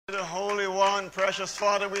and precious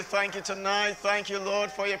Father, we thank you tonight. Thank you, Lord,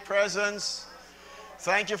 for your presence.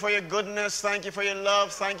 Thank you for your goodness. Thank you for your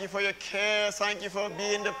love. Thank you for your care. Thank you for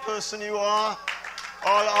being the person you are.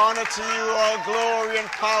 All honor to you, all glory and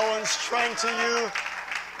power and strength to you.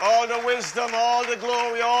 All the wisdom, all the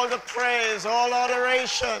glory, all the praise, all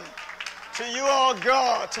adoration to you, our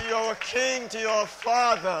God, to your King, to your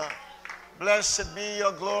Father. Blessed be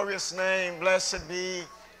your glorious name. Blessed be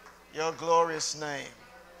your glorious name.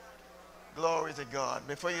 Glory to God.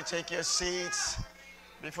 Before you take your seats,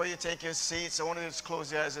 I want you to close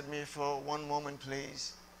your eyes with me for one moment,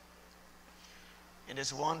 please. In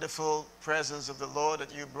this wonderful presence of the Lord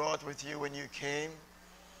that you brought with you when you came,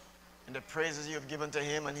 in the praises you have given to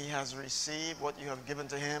him, and he has received what you have given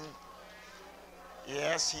to him.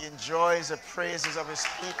 Yes, he enjoys the praises of his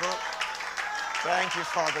people. Thank you,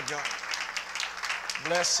 Father God.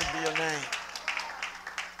 Blessed be your name.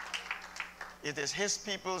 It is his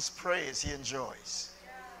people's praise he enjoys.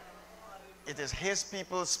 It is his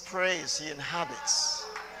people's praise he inhabits.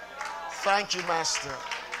 Thank you, Master.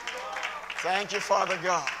 Thank you, Father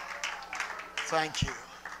God. Thank you.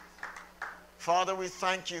 Father, we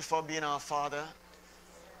thank you for being our Father.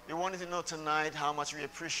 We wanted to know tonight how much we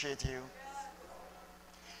appreciate you.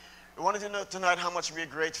 We wanted to know tonight how much we are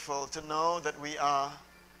grateful to know that we are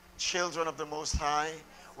children of the Most High.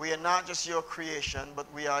 We are not just your creation, but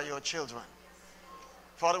we are your children.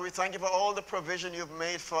 Father, we thank you for all the provision you've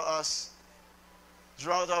made for us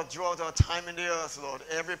throughout our time in the earth, Lord.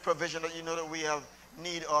 Every provision that you know that we have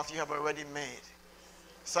need of, you have already made.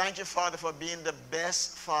 Thank you, Father, for being the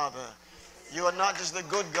best Father. You are not just the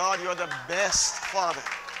good God, you are the best Father.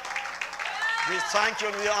 We thank you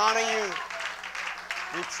and we honor you.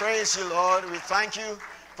 We praise you, Lord. We thank you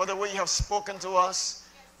for the way you have spoken to us,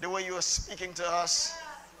 the way you are speaking to us.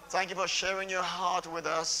 Thank you for sharing your heart with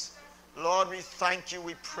us. Lord, we thank you.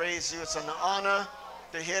 We praise you. It's an honor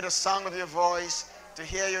to hear the sound of your voice, to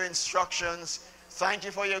hear your instructions. Thank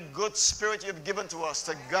you for your good spirit you've given to us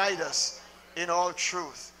to guide us in all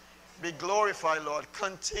truth. Be glorified, Lord.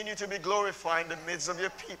 Continue to be glorified in the midst of your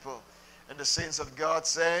people. And the saints of God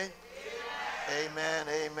say, amen,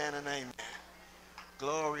 amen, and amen.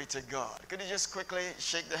 Glory to God. Could you just quickly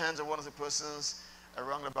shake the hands of one of the persons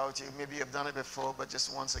around about you? Maybe you've done it before, but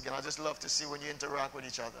just once again, I just love to see when you interact with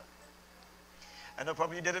each other. I know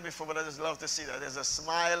probably you did it before, but I just love to see that. There's a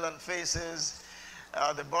smile on faces.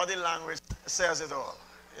 The body language says it all.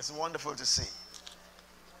 It's wonderful to see.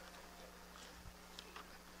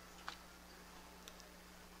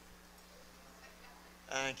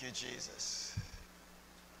 Thank you, Jesus.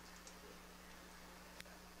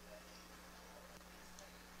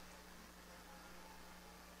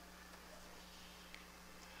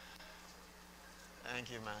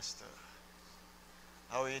 Thank you, Master.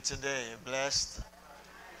 How are you today? Blessed?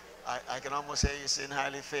 I can almost hear you saying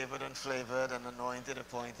highly favored and flavored and anointed,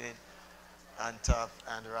 appointed, and tough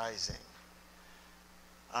and rising.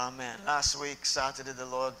 Amen. Last week, Saturday, the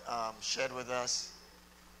Lord shared with us,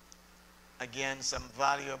 again, some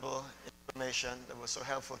valuable information that was so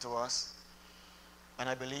helpful to us. And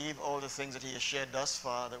I believe all the things that he has shared thus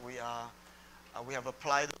far, that we have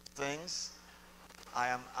applied those things.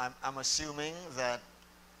 I'm assuming that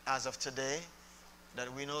as of today,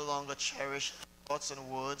 that we no longer cherish thoughts and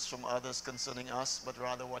words from others concerning us, but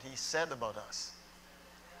rather what he said about us.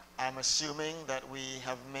 I'm assuming that we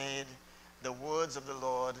have made the words of the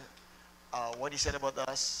Lord, what he said about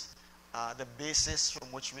us, the basis from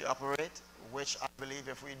which we operate, which I believe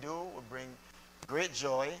if we do will bring great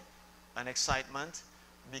joy and excitement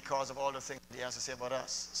because of all the things that he has to say about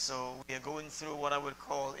us. So we are going through what I would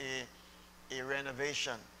call a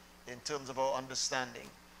renovation in terms of our understanding.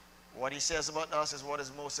 What he says about us is what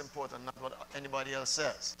is most important, not what anybody else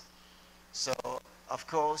says. So, of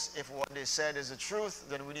course, if what they said is the truth,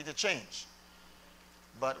 then we need to change.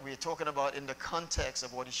 But we're talking about in the context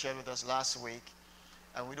of what he shared with us last week,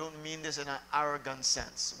 and we don't mean this in an arrogant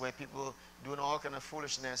sense, where people doing all kind of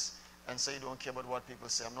foolishness and say you don't care about what people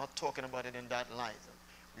say. I'm not talking about it in that light.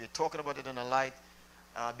 We're talking about it in a light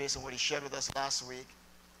based on what he shared with us last week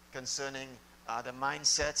concerning the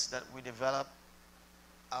mindsets that we develop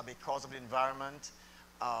because of the environment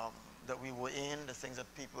that we were in, the things that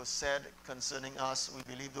people said concerning us.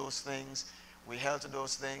 We believe those things. We held to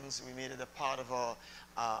those things. We made it a part of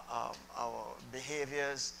our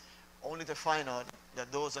behaviors, only to find out that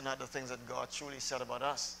those are not the things that God truly said about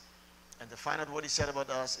us. And to find out what he said about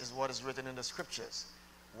us is what is written in the scriptures,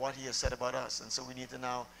 what he has said about us. And so we need to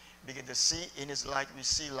now begin to see in his light. We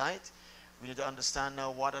see light. We need to understand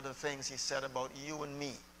now what are the things he said about you and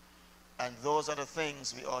me. And those are the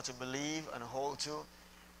things we ought to believe and hold to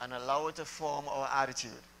and allow it to form our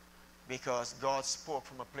attitude. because God spoke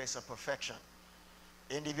from a place of perfection.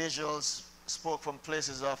 Individuals spoke from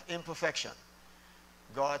places of imperfection.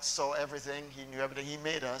 God saw everything. He knew everything. He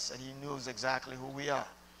made us, and he knows exactly who we are.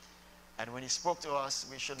 And when he spoke to us,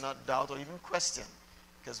 we should not doubt or even question,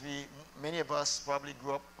 because many of us probably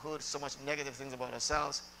grew up, heard so much negative things about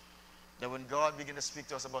ourselves, that when God began to speak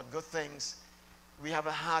to us about good things, we have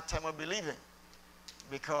a hard time of believing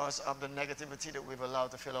because of the negativity that we've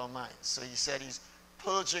allowed to fill our minds. So he said he's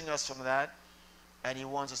purging us from that, and he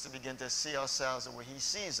wants us to begin to see ourselves the way he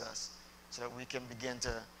sees us, so that we can begin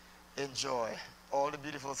to enjoy all the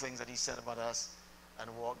beautiful things that he said about us and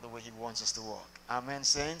walk the way he wants us to walk. Amen,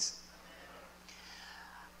 saints?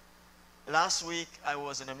 Last week I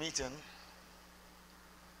was in a meeting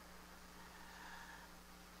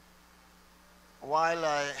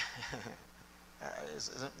while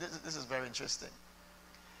this is very interesting.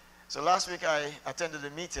 So last week I attended a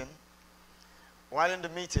meeting. While in the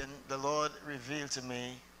meeting, the Lord revealed to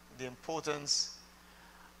me the importance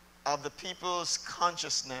of the people's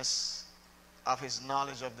consciousness of his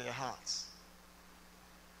knowledge of their hearts.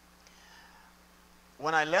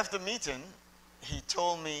 When I left the meeting, he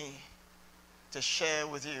told me to share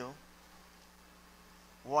with you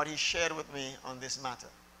what he shared with me on this matter.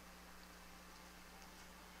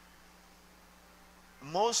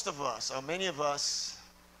 Most of us, or many of us,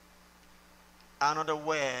 are not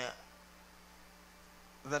aware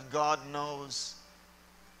that God knows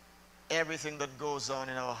everything that goes on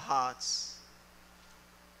in our hearts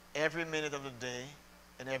every minute of the day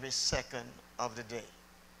and every second of the day,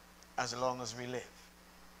 as long as we live.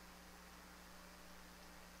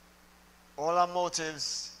 All our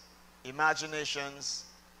motives, imaginations,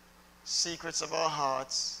 secrets of our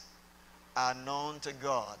hearts are known to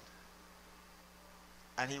God.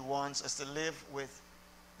 And he wants us to live with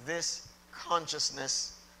this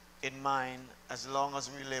consciousness in mind as long as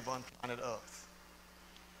we live on planet Earth.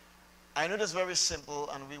 I know this is very simple,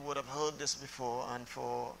 and we would have heard this before, and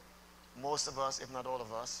for most of us, if not all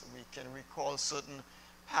of us, we can recall certain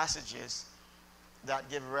passages that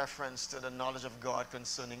give reference to the knowledge of God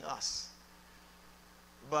concerning us.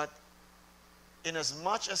 But in as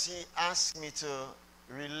much as he asked me to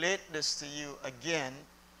relate this to you again,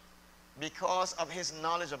 because of his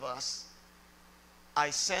knowledge of us, I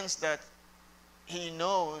sense that he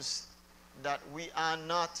knows that we are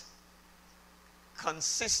not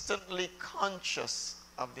consistently conscious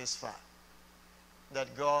of this fact,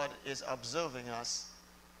 that God is observing us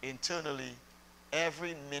internally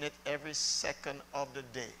every minute, every second of the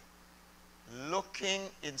day, looking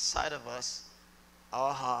inside of us,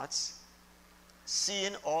 our hearts,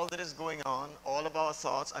 seeing all that is going on, all of our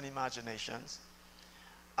thoughts and imaginations,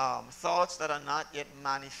 thoughts that are not yet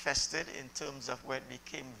manifested in terms of where it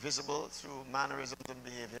became visible through mannerisms and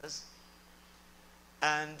behaviors,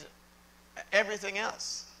 and everything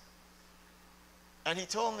else. And he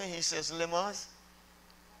told me, he says, Laymouth,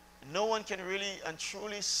 no one can really and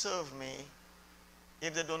truly serve me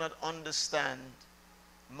if they do not understand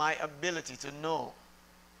my ability to know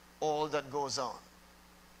all that goes on.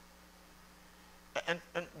 And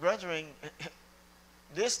brethren,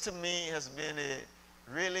 this to me has been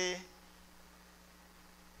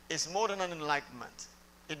it's more than an enlightenment.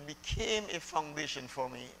 It became a foundation for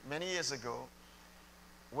me many years ago,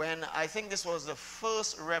 when I think this was the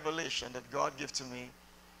first revelation that God gave to me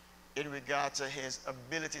in regard to his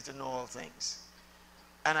ability to know all things.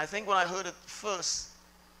 And I think when I heard it first,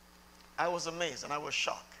 I was amazed and I was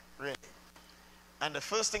shocked, really. And the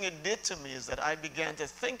first thing it did to me is that I began to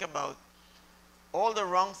think about all the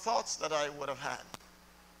wrong thoughts that I would have had,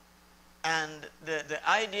 and the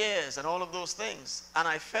ideas and all of those things. And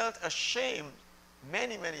I felt ashamed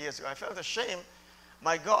many years ago. I felt ashamed,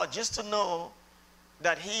 my God, just to know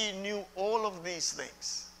that he knew all of these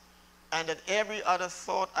things, and that every other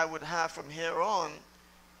thought I would have from here on,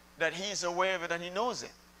 that he's aware of it and he knows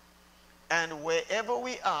it. And wherever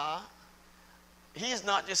we are, he's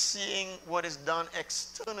not just seeing what is done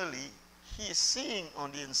externally, he is seeing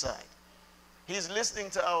on the inside. He's listening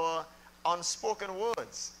to our unspoken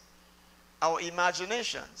words, our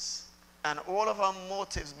imaginations, and all of our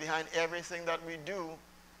motives behind everything that we do.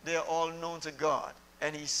 They are all known to God,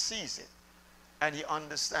 and he sees it, and he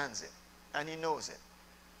understands it, and he knows it.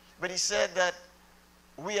 But he said that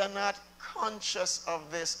we are not conscious of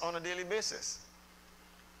this on a daily basis.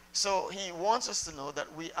 So he wants us to know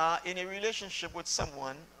that we are in a relationship with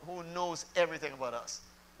someone who knows everything about us.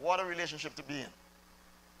 What a relationship to be in.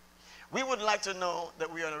 We would like to know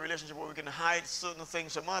that we are in a relationship where we can hide certain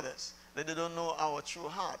things from others, that they don't know our true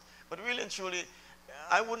heart. But really and truly,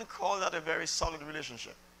 I wouldn't call that a very solid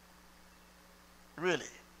relationship. Really.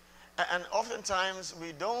 And oftentimes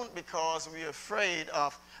we don't because we're afraid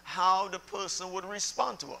of how the person would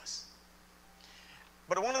respond to us.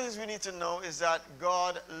 But one of the things we need to know is that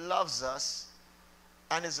God loves us,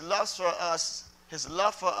 and his love for us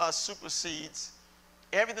supersedes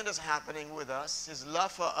everything that's happening with us. His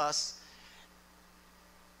love for us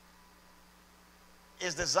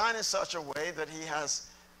is designed in such a way that he has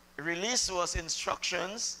released to us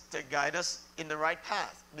instructions to guide us in the right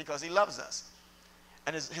path because he loves us.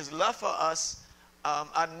 And his love for us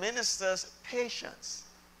administers patience,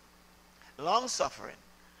 long-suffering,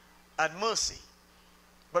 and mercy.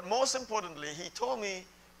 But most importantly, he told me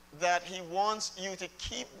that he wants you to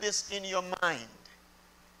keep this in your mind.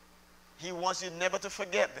 He wants you never to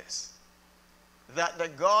forget this. That the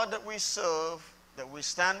God that we serve, that we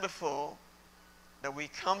stand before, that we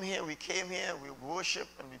came here, we worship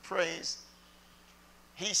and we praise,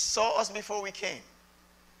 he saw us before we came.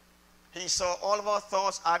 He saw all of our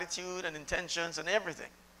thoughts, attitude, and intentions and everything.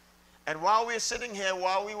 And while we were sitting here,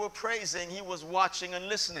 while we were praising, he was watching and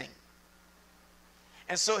listening.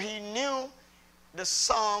 And so he knew the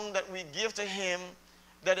song that we give to him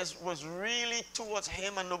that was really towards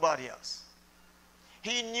him and nobody else.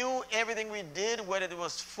 He knew everything we did, whether it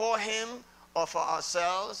was for him or for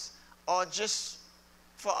ourselves or just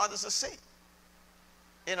for others to see.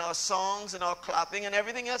 In our songs, in our clapping, and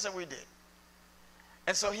everything else that we did.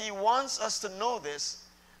 And so he wants us to know this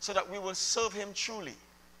so that we will serve him truly.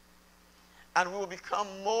 And we will become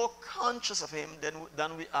more conscious of him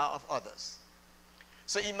than we are of others.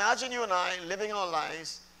 So imagine you and I living our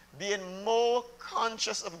lives being more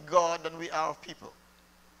conscious of God than we are of people.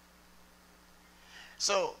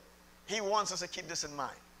 So he wants us to keep this in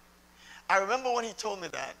mind. I remember when he told me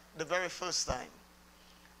that the very first time.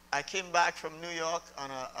 I came back from New York on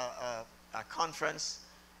a conference.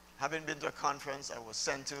 Having been to a conference I was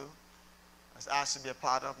sent to, I was asked to be a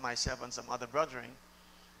part of, myself and some other brethren.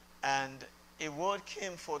 And a word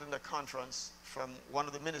came forth in the conference from one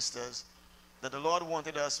of the ministers that the Lord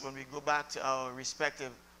wanted us, when we go back to our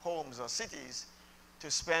respective homes or cities,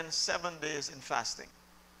 to spend 7 days in fasting.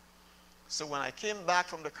 So when I came back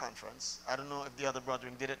from the conference, I don't know if the other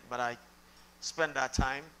brethren did it, but I spent that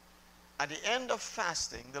time. At the end of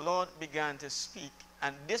fasting, the Lord began to speak,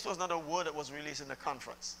 and this was not a word that was released in the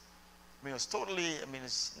conference. I mean, it was totally,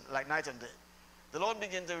 it's like night and day. The Lord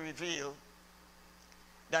began to reveal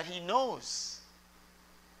that he knows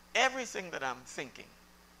everything that I'm thinking,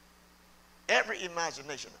 every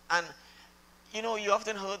imagination. And, you know, you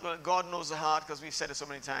often heard, well, God knows the heart, because we've said it so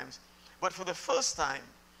many times. But for the first time,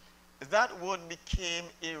 that word became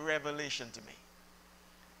a revelation to me.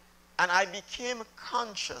 And I became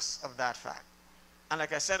conscious of that fact. And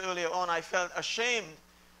like I said earlier on, I felt ashamed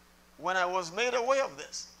when I was made aware of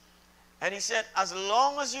this. And he said, as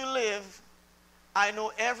long as you live, I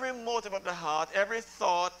know every motive of the heart, every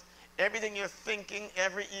thought, everything you're thinking,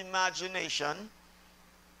 every imagination,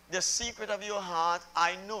 the secret of your heart,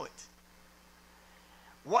 I know it.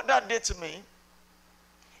 What that did to me,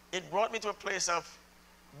 it brought me to a place of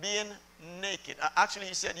being naked. Actually,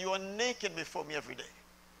 he said, you are naked before me every day.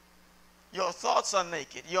 Your thoughts are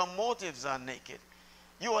naked. Your motives are naked.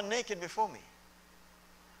 You are naked before me.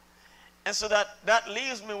 And so that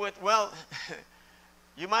leaves me with, well,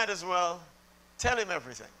 you might as well tell him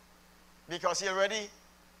everything, because he already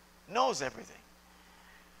knows everything.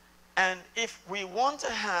 And if we want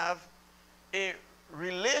to have a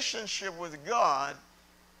relationship with God,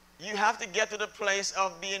 you have to get to the place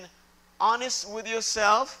of being honest with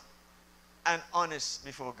yourself and honest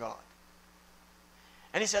before God.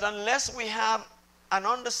 And he said, unless we have an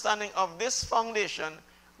understanding of this foundation,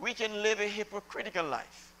 we can live a hypocritical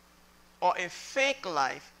life or a fake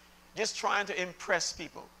life, just trying to impress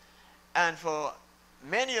people. And for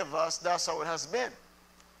many of us, that's how it has been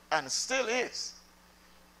and still is.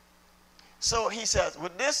 So he says,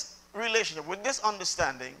 with this relationship, with this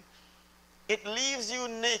understanding, it leaves you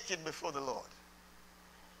naked before the Lord.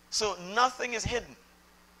 So nothing is hidden.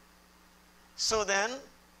 So then,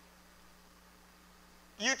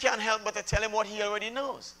 you can't help but to tell him what he already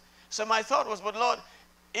knows. So my thought was, but Lord,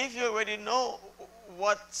 if you already know,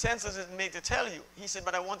 what sense does it make to tell you? He said,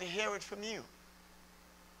 but I want to hear it from you.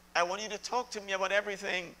 I want you to talk to me about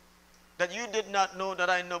everything that you did not know that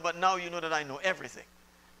I know, but now you know that I know everything.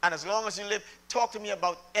 And as long as you live, talk to me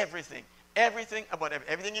about everything. Everything about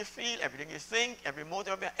everything you feel, everything you think, every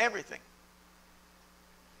motive, everything.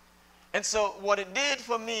 And so what it did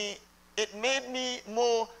for me, it made me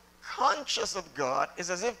more conscious of God. It's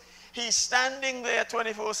as if he's standing there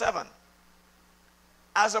 24/7,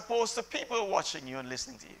 as opposed to people watching you and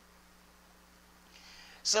listening to you.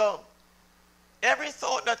 So Every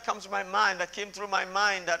thought that comes to my mind, that came through my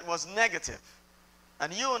mind that was negative,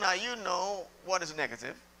 and you know what is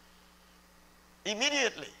negative,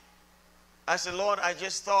 immediately I said, Lord, I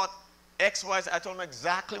just thought X, Y, Z. I told him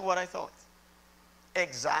exactly what I thought.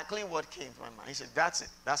 Exactly what came to my mind. He said, that's it.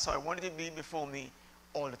 That's how I wanted it to be before me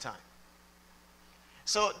all the time.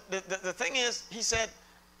 So the thing is, he said,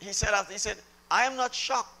 I am not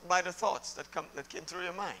shocked by the thoughts that came through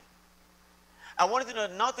your mind. I wanted to know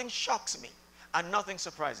that nothing shocks me and nothing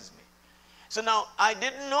surprises me. So now, I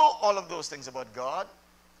didn't know all of those things about God.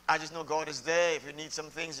 I just know God is there. If you need some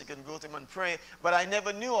things, you can go to him and pray. But I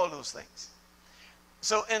never knew all those things.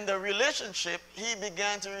 So in the relationship, he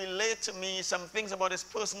began to relate to me some things about this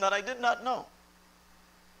person that I did not know.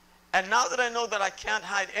 And now that I know that I can't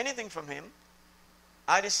hide anything from him,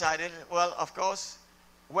 I decided, well, of course,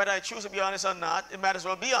 whether I choose to be honest or not, it might as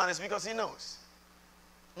well be honest because he knows.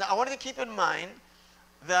 Now, I wanted to keep in mind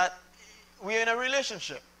that we're in a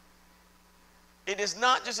relationship. It is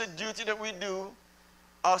not just a duty that we do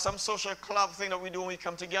or some social club thing that we do when we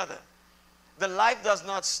come together. The life does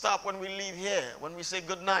not stop when we leave here, when we say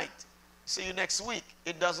good night, see you next week.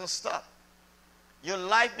 It doesn't stop. Your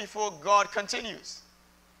life before God continues.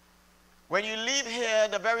 When you leave here,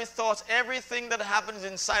 the very thoughts, everything that happens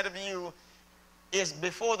inside of you is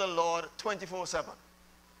before the Lord 24/7.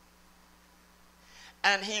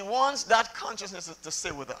 And he wants that consciousness to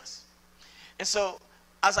stay with us. And so,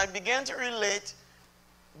 as I began to relate,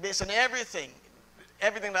 based on everything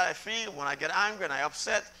that I feel, when I get angry and I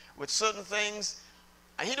upset with certain things,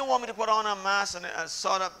 and he don't want me to put on a mask and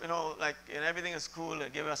sort of, like, and everything is cool,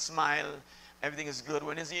 and give a smile, everything is good.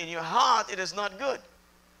 When it's in your heart, it is not good.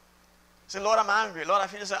 Say, Lord, I'm angry. Lord, I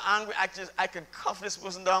feel so angry, I can cuff this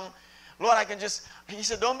person down. Lord, he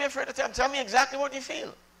said, don't be afraid to tell me exactly what you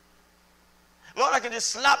feel. Lord, I can just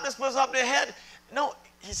slap this person up their head. No,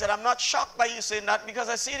 he said, I'm not shocked by you saying that because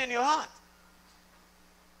I see it in your heart.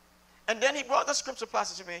 And then he brought the scripture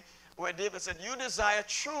passage to me where David said, you desire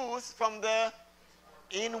truth from the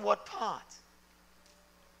inward part.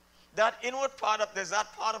 That inward part, there's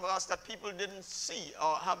that part of us that people didn't see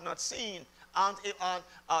or have not seen,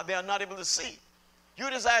 they are not able to see. You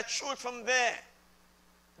desire truth from there,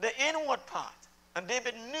 the inward part. And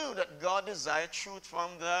David knew that God desired truth from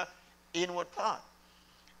the inward part.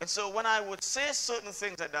 And so when I would say certain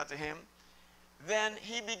things like that to him, then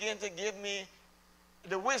he began to give me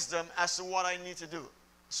the wisdom as to what I need to do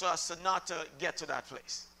so as to not to get to that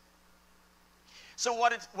place. So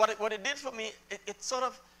what it did for me, it sort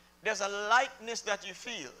of, there's a lightness that you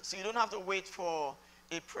feel. So you don't have to wait for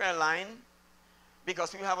a prayer line because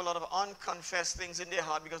people have a lot of unconfessed things in their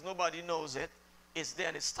heart because nobody knows it. It's there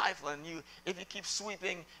and it's stifled. And if you keep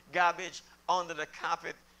sweeping garbage under the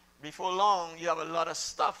carpet, before long, you have a lot of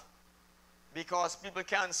stuff because people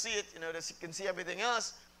can't see it. They can see everything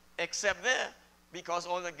else except there because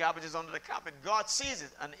all the garbage is under the carpet. God sees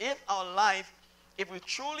it. And if we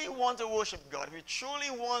truly want to worship God, if we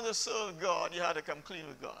truly want to serve God, you have to come clean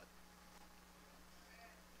with God.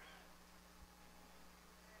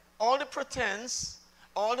 All the pretense,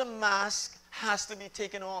 all the mask has to be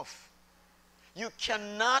taken off. You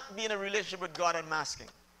cannot be in a relationship with God unmasking.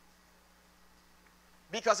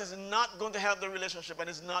 Because it's not going to help the relationship and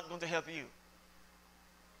it's not going to help you.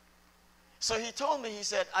 So he told me, he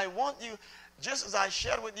said, I want you, just as I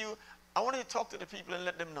shared with you, I want you to talk to the people and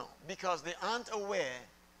let them know. Because they aren't aware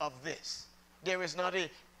of this. There is not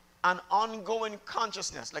an ongoing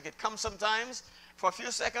consciousness. Like it comes sometimes for a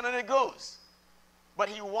few seconds and it goes. But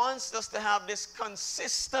he wants us to have this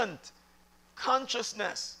consistent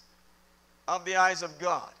consciousness of the eyes of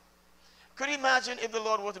God. Could you imagine if the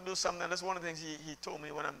Lord were to do something? That's one of the things he told me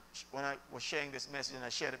when I was sharing this message, and I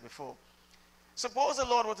shared it before. Suppose the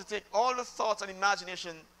Lord were to take all the thoughts and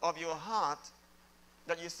imagination of your heart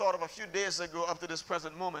that you thought of a few days ago up to this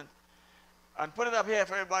present moment and put it up here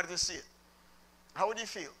for everybody to see it. How would you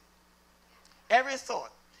feel? Every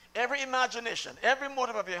thought, every imagination, every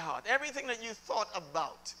motive of your heart, everything that you thought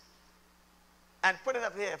about, and put it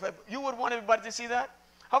up here. You would want everybody to see that?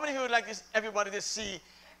 How many of you would like everybody to see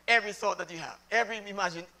every thought that you have, every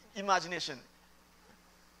imagination?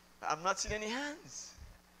 I'm not seeing any hands.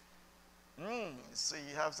 So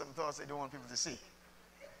you have some thoughts that you don't want people to see.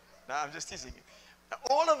 No, I'm just teasing you.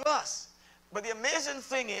 All of us. But the amazing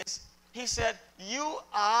thing is, he said, you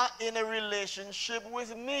are in a relationship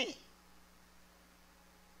with me.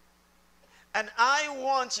 And I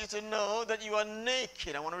want you to know that you are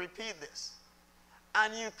naked. I want to repeat this.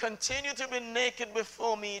 And you continue to be naked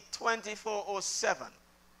before me 24/7.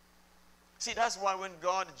 See, that's why when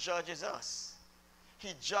God judges us,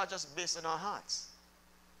 he judges us based on our hearts.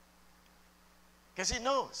 Because he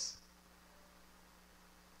knows.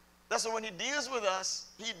 That's why when he deals with us,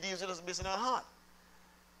 he deals with us based on our heart.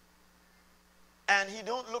 And he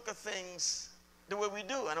don't look at things the way we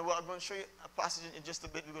do. And I'm going to show you a passage in just a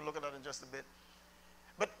bit. We're going to look at that in just a bit.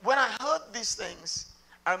 But when I heard these things,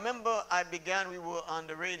 I remember we were on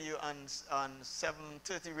the radio, on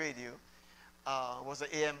 7:30 radio, was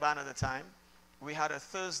the AM band at the time. We had a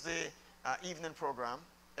Thursday evening program,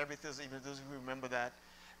 every Thursday evening, those who remember that.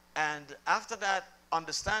 And after that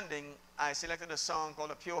understanding, I selected a song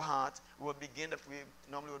called A Pure Heart. We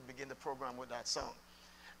normally would begin the program with that song.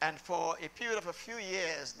 And for a period of a few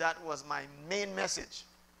years, that was my main message.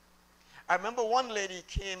 I remember one lady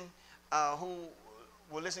came who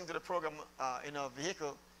were listening to the program in a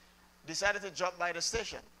vehicle, decided to drop by the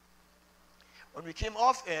station. When we came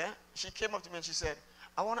off air, she came up to me and she said,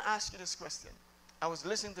 I want to ask you this question. I was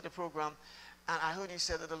listening to the program and I heard you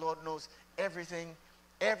say that the Lord knows everything,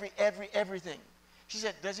 everything. She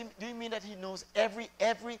said, do you mean that he knows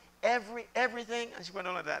everything? And she went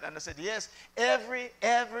on like that. And I said, yes,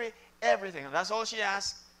 everything. And that's all she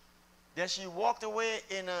asked. Then she walked away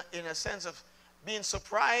in a sense of being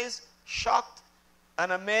surprised, shocked,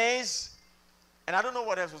 and amazed. And I don't know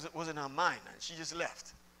what else was in her mind. And she just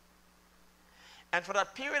left. And for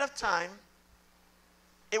that period of time,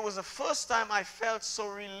 it was the first time I felt so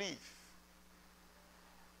relieved,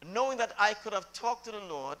 knowing that I could have talked to the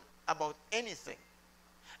Lord about anything,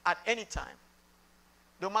 at any time,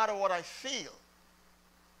 no matter what I feel,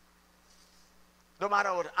 no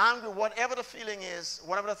matter what angry, whatever the feeling is,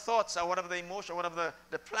 whatever the thoughts are, whatever the emotion, whatever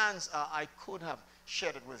the plans are, I could have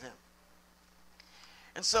shared it with him.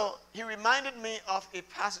 And so he reminded me of a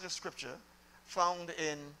passage of scripture found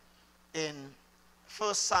in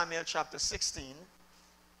 1 Samuel chapter 16,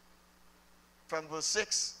 from verse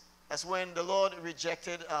 6. That's when the Lord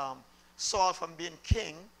rejected Saul from being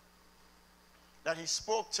king, that he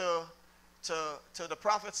spoke to the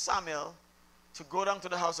prophet Samuel to go down to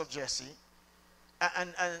the house of Jesse.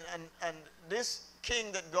 And this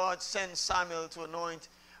king that God sent Samuel to anoint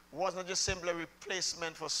was not just simply a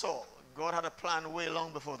replacement for Saul. God had a plan way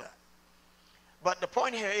long before that. But the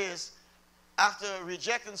point here is, after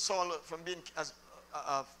rejecting Saul from being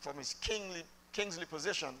from his kingly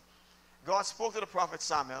position, God spoke to the prophet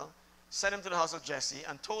Samuel, sent him to the house of Jesse,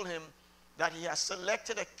 and told him that he has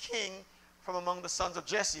selected a king from among the sons of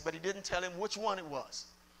Jesse, but he didn't tell him which one it was.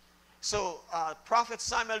 So prophet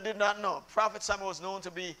Samuel did not know. Prophet Samuel was known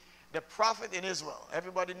to be the prophet in Israel.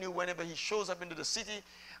 Everybody knew whenever he shows up into the city,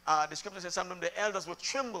 the scripture says sometimes the elders would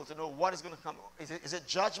tremble to know what is going to come. Is it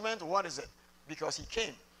judgment? What is it? Because he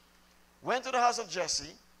came. Went to the house of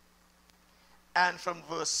Jesse, and from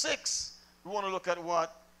verse 6, we want to look at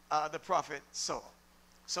what the prophet saw.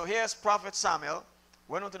 So here's prophet Samuel,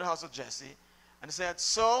 went on to the house of Jesse, and he said,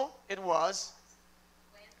 so it was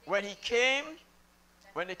when he came,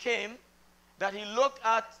 that he looked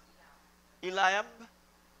at Eliab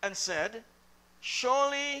and said,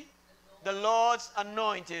 surely the Lord's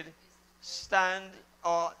anointed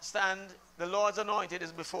the Lord's anointed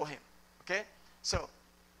is before him. Okay? So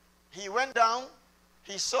he went down,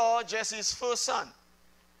 he saw Jesse's first son.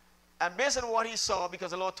 And based on what he saw, because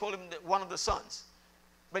the Lord told him that one of the sons,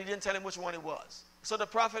 but he didn't tell him which one it was. So the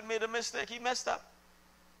prophet made a mistake. He messed up.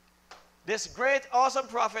 This great, awesome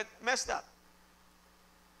prophet messed up.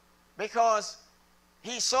 Because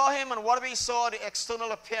he saw him, and whatever he saw, the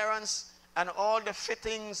external appearance and all the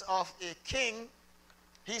fittings of a king,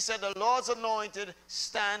 he said the Lord's anointed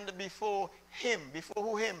stand before him. Before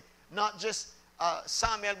who? Him. Not just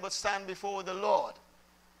Samuel, but stand before the Lord.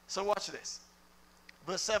 So watch this.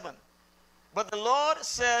 Verse 7. But the Lord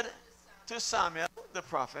said to Samuel, the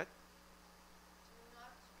prophet,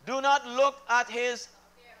 do not look at his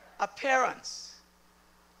appearance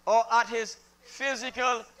or at his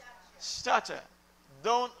physical stature.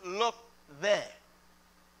 Don't look there,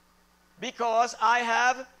 because I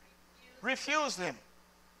have refused him.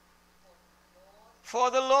 For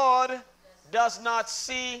the Lord does not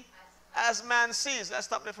see as man sees. Let's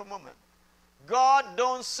stop there for a moment. God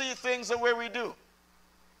don't see things the way we do.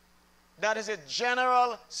 That is a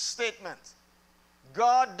general statement.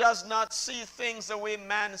 God does not see things the way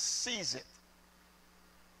man sees it.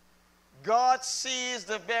 God sees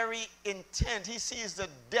the very intent. He sees the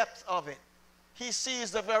depth of it. He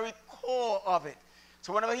sees the very core of it.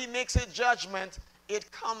 So whenever he makes a judgment, it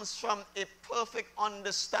comes from a perfect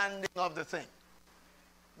understanding of the thing.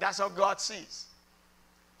 That's how God sees.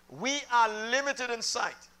 We are limited in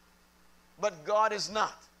sight, but God is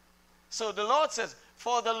not. So the Lord says,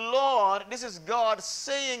 for the Lord, this is God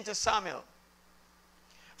saying to Samuel,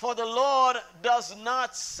 for the Lord does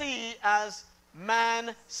not see as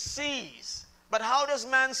man sees. But how does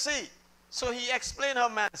man see? So he explained how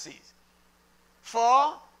man sees.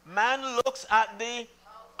 For man looks at the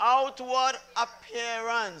outward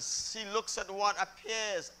appearance. He looks at what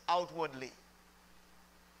appears outwardly.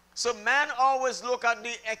 So man always looks at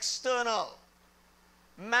the external.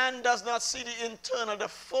 Man does not see the internal, the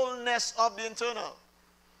fullness of the internal.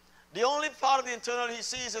 The only part of the internal he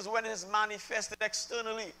sees is when it is manifested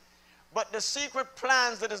externally. But the secret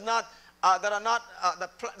plans the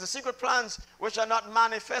secret plans which are not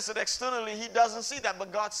manifested externally, he doesn't see that,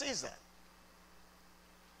 but God sees that.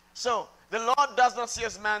 So the Lord does not see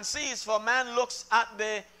as man sees, for man looks at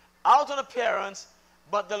the outward appearance,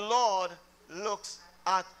 but the Lord looks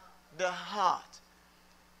at the heart.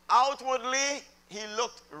 Outwardly, he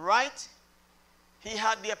looked right. He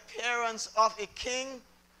had the appearance of a king,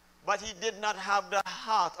 but he did not have the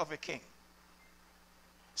heart of a king.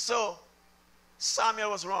 So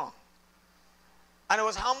Samuel was wrong. And it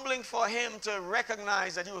was humbling for him to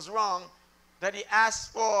recognize that he was wrong, that he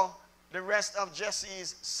asked for the rest of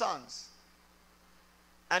Jesse's sons.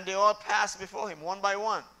 And they all passed before him, one by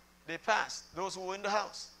one. They passed, those who were in the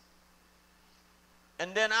house.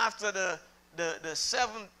 And then after the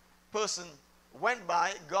seventh person went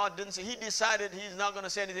by, God didn't say, he decided he's not going to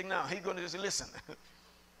say anything now. He's going to just listen.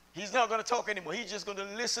 He's not going to talk anymore. He's just going to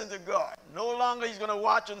listen to God. No longer he's going to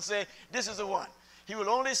watch and say, this is the one. He will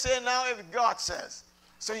only say now if God says.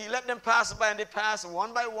 So he let them pass by, and they passed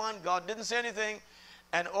one by one. God didn't say anything.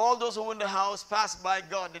 And all those who were in the house passed by.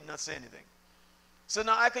 God did not say anything. So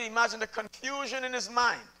now I can imagine the confusion in his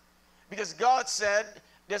mind. Because God said,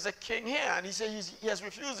 there's a king here. And he said he has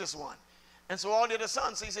refused this one. And so all the other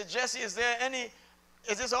sons. So he said, Jesse, is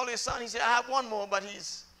this all his son? He said, I have one more, but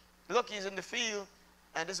he's in the field.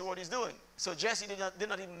 And this is what he's doing. So Jesse did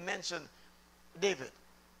not even mention David.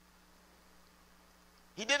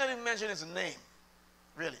 He did not even mention his name,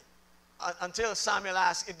 really, until Samuel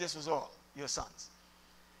asked if this was all your sons.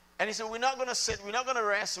 And he said, we're not going to sit, we're not going to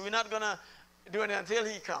rest, we're not going to do anything until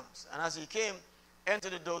he comes. And as he came,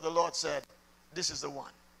 entered the door, the Lord said, this is the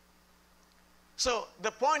one. So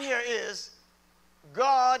the point here is,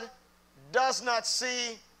 God does not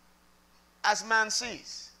see as man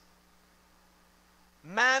sees.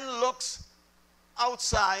 Man looks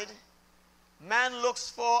outside. Man looks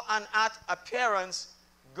for an appearance.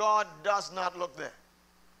 God does not look there.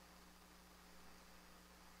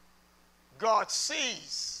 God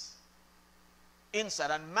sees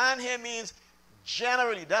inside. And man here means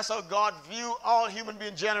generally. That's how God views all human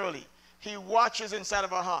beings generally. He watches inside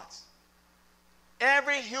of our hearts.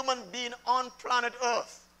 Every human being on planet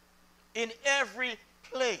Earth, in every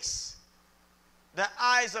place, the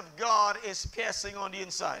eyes of God is piercing on the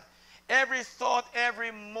inside. Every thought,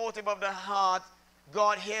 every motive of the heart,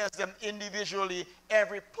 God hears them individually,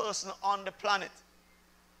 every person on the planet.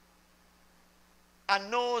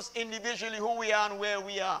 And knows individually who we are and where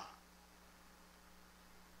we are.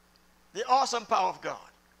 The awesome power of God.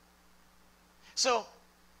 So,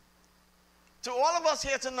 to all of us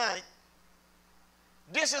here tonight,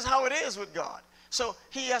 this is how it is with God. So,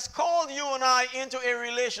 he has called you and I into a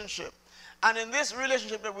relationship. And in this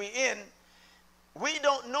relationship that we're in, we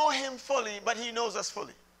don't know him fully, but he knows us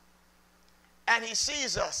fully. And he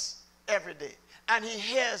sees us every day. And he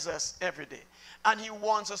hears us every day. And he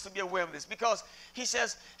wants us to be aware of this. Because he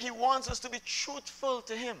says he wants us to be truthful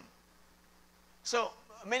to him. So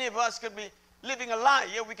many of us could be living a lie.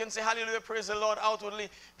 Yeah, we can say hallelujah, praise the Lord outwardly.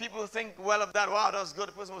 People think well of that. Wow, that was good.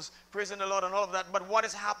 The person was praising the Lord and all of that. But what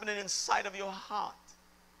is happening inside of your heart?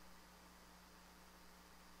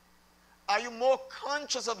 Are you more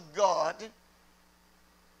conscious of God,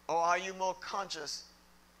 or are you more conscious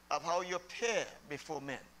of how you appear before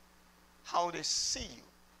men, how they see you?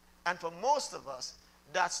 And for most of us,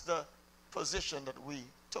 that's the position that we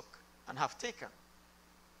took and have taken.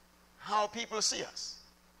 How people see us,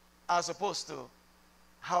 as opposed to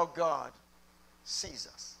how God sees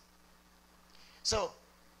us. So,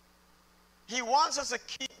 he wants us to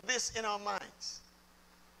keep this in our minds.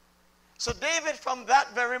 So David, from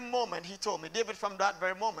that very moment, he told me, David from that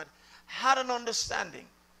very moment had an understanding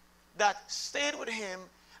that stayed with him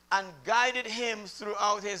and guided him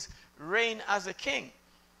throughout his reign as a king.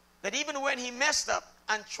 That even when he messed up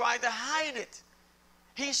and tried to hide it,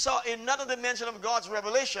 he saw another dimension of God's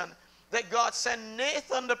revelation, that God sent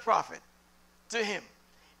Nathan the prophet to him.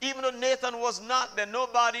 Even though Nathan was not there,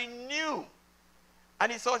 nobody knew.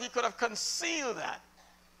 And he thought he could have concealed that.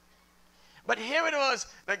 But here it was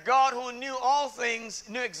that God, who knew all things,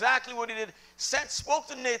 knew exactly what he did, spoke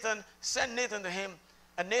to Nathan, sent Nathan to him,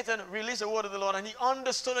 and Nathan released the word of the Lord, and he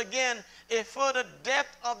understood again a further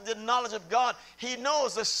depth of the knowledge of God. He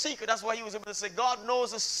knows the secret. That's why he was able to say, God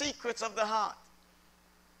knows the secrets of the heart.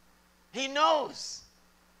 He knows.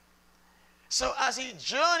 So as he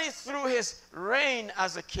journeyed through his reign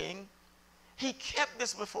as a king, he kept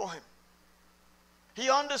this before him. He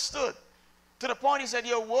understood. To the point he said,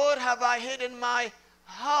 your word have I hid in my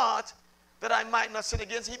heart that I might not sin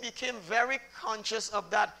against. He became very conscious of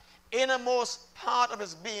that innermost part of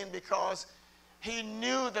his being because he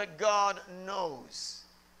knew that God knows.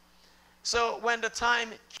 So when the time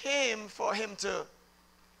came for him to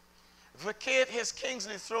vacate his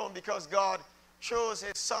kingly throne, because God chose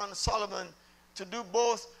his son Solomon to do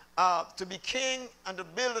both, to be king and to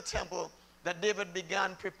build a temple that David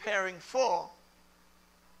began preparing for,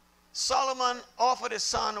 Solomon offered his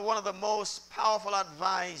son one of the most powerful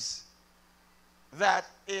advice that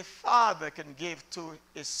a father can give to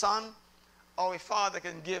his son, or a father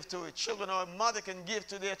can give to his children, or a mother can give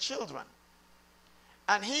to their children.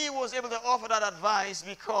 And he was able to offer that advice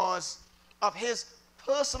because of his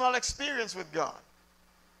personal experience with God.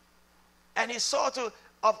 And he saw to,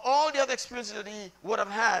 of all the other experiences that he would have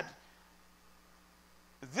had,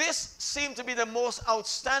 this seemed to be the most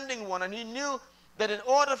outstanding one. And he knew that in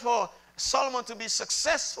order for Solomon to be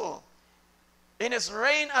successful in his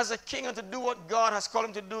reign as a king and to do what God has called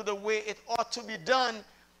him to do the way it ought to be done,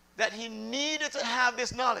 that he needed to have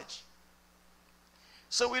this knowledge.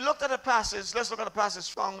 So we looked at a passage. Let's look at a passage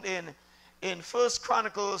found in 1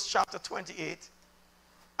 Chronicles chapter 28,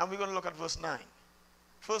 and we're going to look at verse 9.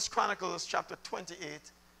 1 Chronicles chapter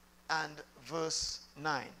 28 and verse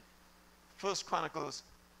 9. 1 Chronicles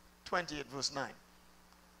 28 verse 9.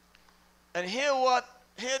 And hear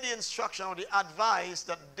the instruction or the advice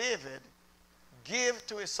that David gave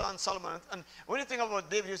to his son Solomon. And when you think about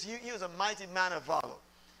David, he was a mighty man of valor.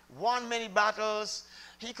 Won many battles.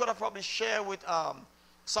 He could have probably shared with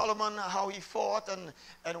Solomon how he fought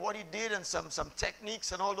and what he did and some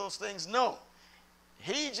techniques and all those things. No.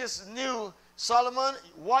 He just knew, Solomon,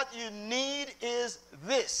 what you need is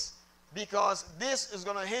this, because this is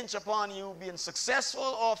going to hinge upon you being successful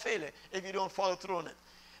or failure if you don't follow through on it.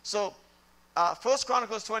 So 1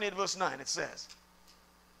 Chronicles 28 verse 9, it says,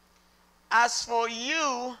 as for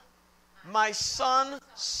you, my son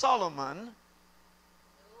Solomon,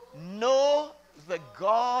 know the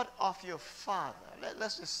God of your father.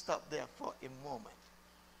 Let's just stop there for a moment.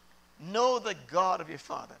 Know the God of your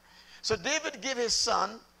father. So David gave his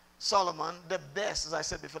son Solomon the best, as I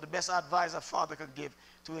said before, the best advice a father could give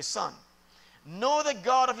to his son. Know the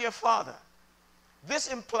God of your father. This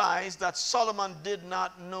implies that Solomon did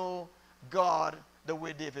not know God the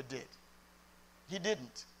way David did. He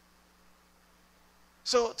didn't.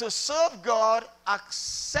 So to serve God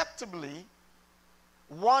acceptably,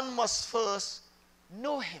 one must first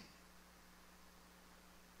know him.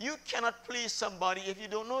 You cannot please somebody if you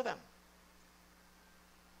don't know them.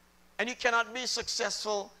 And you cannot be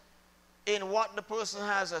successful in what the person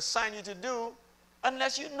has assigned you to do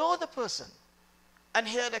unless you know the person and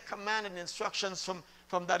hear the command and instructions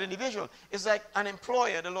from that individual. It's like an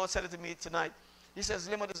employer. The Lord said it to me tonight. He says,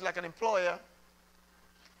 Laymouth is like an employer,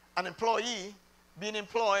 an employee being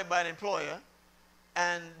employed by an employer,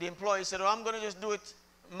 and the employee said, oh, I'm going to just do it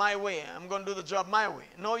my way. I'm going to do the job my way.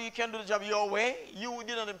 No, you can't do the job your way. You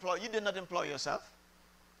did not employ yourself.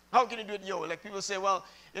 How can you do it your way? Like people say, well,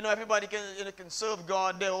 everybody can serve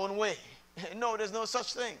God their own way. No, there's no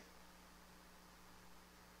such thing.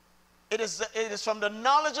 It is from the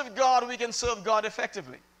knowledge of God we can serve God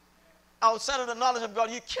effectively. Outside of the knowledge of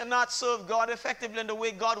God, you cannot serve God effectively in the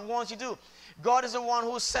way God wants you to. God is the one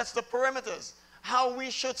who sets the perimeters, how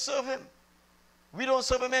we should serve him. We don't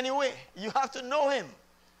serve him anyway. You have to know him.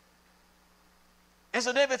 And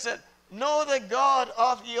so David said, know the God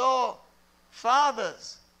of your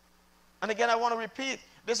fathers. And again, I want to repeat,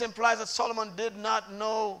 this implies that Solomon did not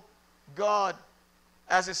know God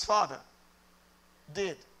as his father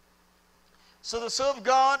did. So to serve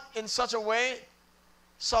God in such a way,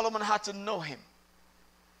 Solomon had to know him.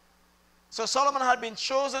 So Solomon had been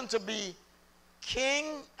chosen to be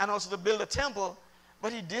king and also to build a temple,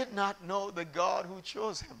 but he did not know the God who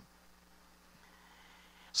chose him.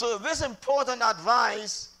 So this important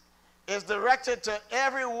advice is directed to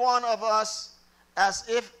every one of us as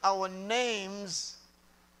if our names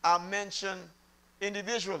are mentioned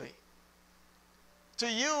individually. To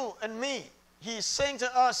you and me, he's saying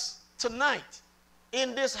to us tonight,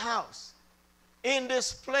 in this house, in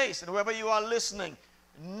this place, and wherever you are listening,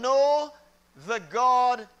 know the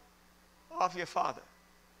God of your father.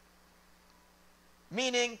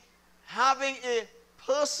 Meaning, having a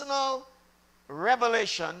personal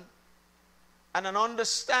revelation and an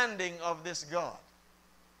understanding of this God.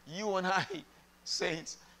 You and I,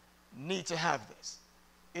 saints, need to have this.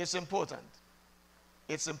 It's important.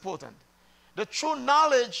 It's important. The true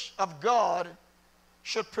knowledge of God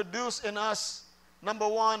should produce in us, number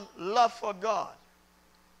one, love for God.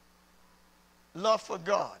 Love for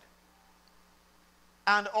God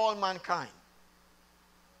and all mankind.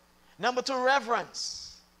 Number two,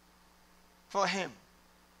 reverence for Him.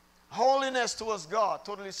 Holiness towards God,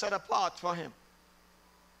 totally set apart for Him.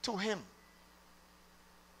 To Him.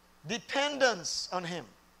 Dependence on Him.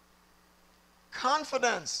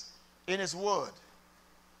 Confidence in His Word.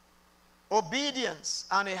 Obedience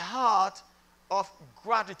and a heart of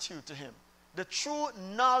gratitude to Him. The true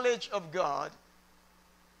knowledge of God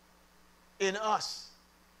in us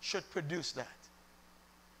should produce that.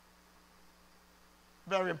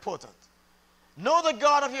 Very important. Know the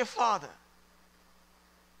God of your father.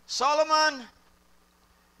 Solomon,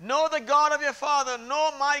 know the God of your father.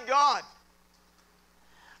 Know my God.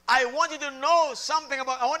 I want you to know something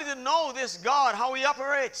about, I want you to know this God, how He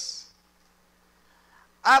operates.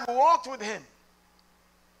 I've walked with Him.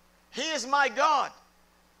 He is my God.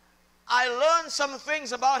 I learned some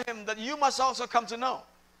things about Him that you must also come to know.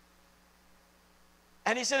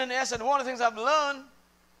 And he said, in essence, one of the things I've learned,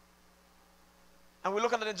 and we'll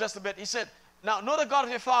look at it in just a bit, he said, now know the God of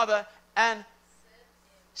your father and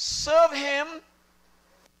serve Him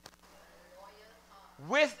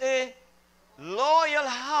with a loyal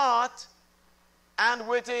heart and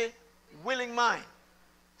with a willing mind.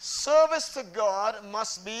 Service to God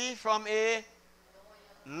must be from a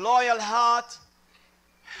loyal heart,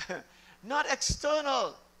 not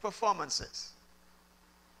external performances.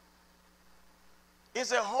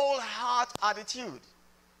 It's a whole heart attitude.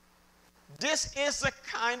 This is the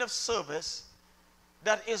kind of service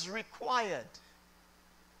that is required.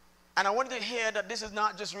 And I want you to hear that this is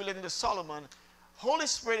not just relating to Solomon. Holy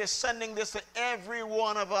Spirit is sending this to every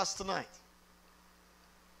one of us tonight.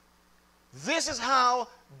 This is how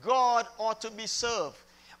God ought to be served.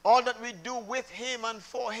 All that we do with Him and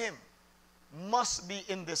for Him must be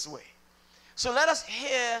in this way. So let us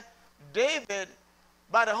hear David,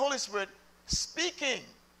 by the Holy Spirit, speaking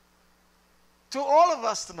to all of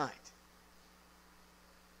us tonight.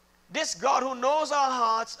 This God who knows our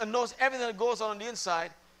hearts and knows everything that goes on the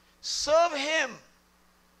inside, serve Him.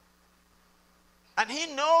 And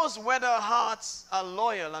He knows whether our hearts are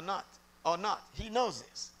loyal or not. He knows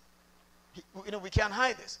this. We can't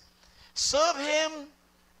hide this. Serve Him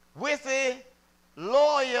with a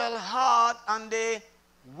loyal heart and a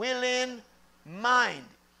willing mind.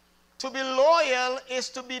 To be loyal is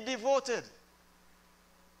to be devoted.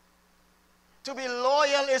 To be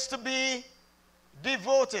loyal is to be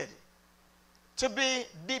devoted. To be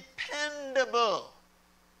dependable,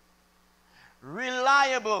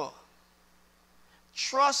 reliable,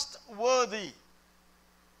 trustworthy,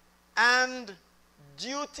 and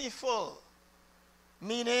dutiful,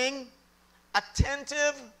 meaning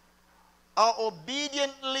attentive or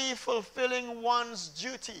obediently fulfilling one's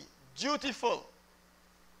duty. Dutiful.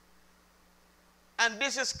 And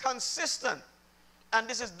this is consistent. And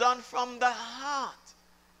this is done from the heart.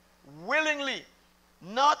 Willingly.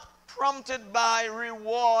 Not prompted by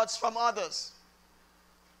rewards from others.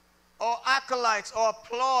 Or acolytes or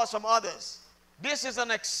applause from others. This is an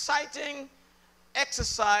exciting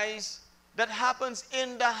exercise that happens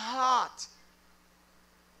in the heart.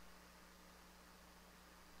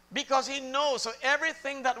 Because He knows, so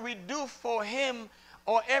everything that we do for Him,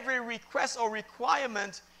 or every request or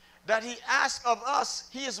requirement that He asks of us,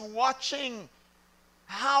 He is watching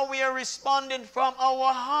how we are responding from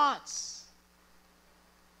our hearts.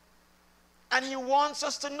 And He wants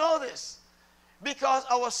us to know this, because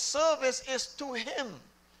our service is to Him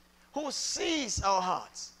who sees our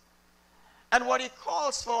hearts. And what He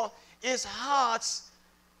calls for is hearts.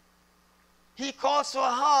 He calls for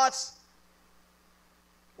hearts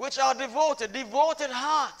which are devoted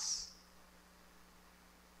hearts.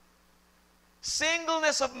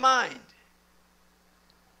 Singleness of mind.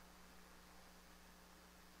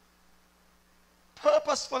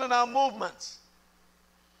 Purposeful in our movements.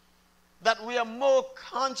 That we are more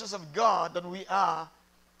conscious of God than we are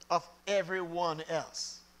of everyone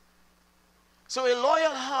else. So a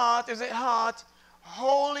loyal heart is a heart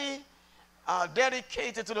wholly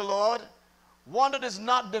dedicated to the Lord, one that is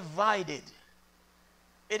not divided.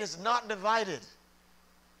 It is not divided.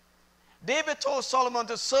 David told Solomon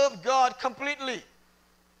to serve God completely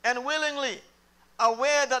and willingly,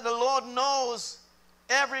 aware that the Lord knows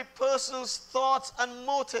every person's thoughts and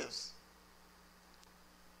motives.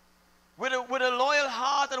 With a loyal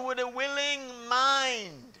heart and with a willing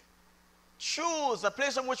mind. Choose a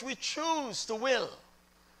place in which we choose to will.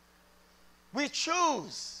 We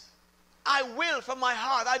choose. I will from my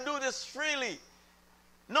heart. I do this freely.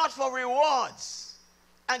 Not for rewards.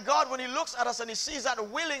 And God, when he looks at us and he sees that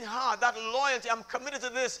willing heart, that loyalty, I'm committed to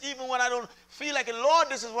this, even when I don't feel like it. Lord,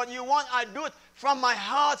 this is what you want. I do it from my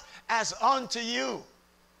heart as unto you.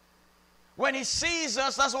 When he sees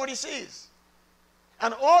us, that's what he sees.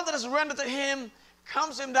 And all that is rendered to him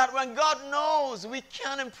comes to him that when God knows we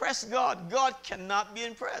can't impress God, God cannot be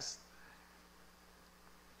impressed.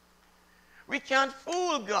 We can't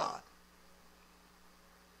fool God.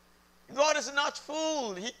 God is not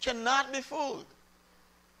fooled. He cannot be fooled.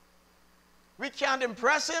 We can't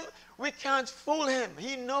impress him. We can't fool him.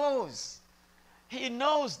 He knows. He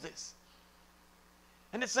knows this.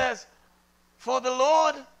 And it says, for the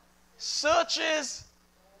Lord searches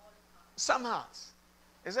some hearts.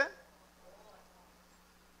 Is it?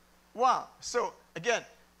 Wow. So, again,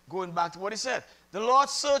 going back to what he said. The Lord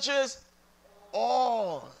searches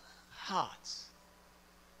all hearts.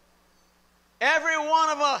 Every one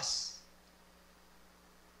of us.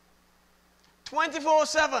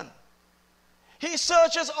 24/7. He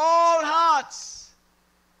searches all hearts.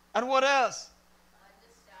 And what else?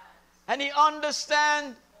 And he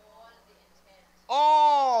understands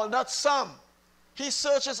all, not some. He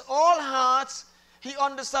searches all hearts. He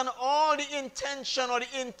understands all the intention or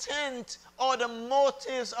the intent or the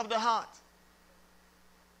motives of the heart.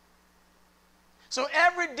 So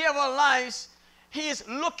every day of our lives, he is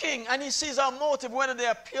looking and he sees our motive, whether they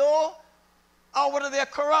are pure or whether they are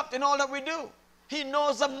corrupt in all that we do. He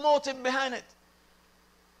knows the motive behind it.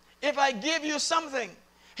 If I give you something,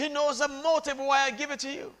 he knows the motive why I give it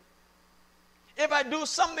to you. If I do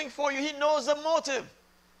something for you, he knows the motive.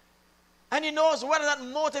 And he knows whether that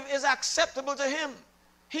motive is acceptable to him.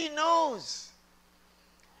 He knows.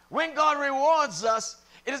 When God rewards us,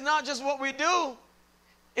 it is not just what we do,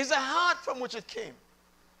 it's the heart from which it came.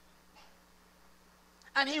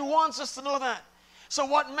 And he wants us to know that. So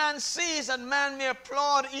what man sees and man may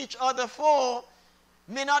applaud each other for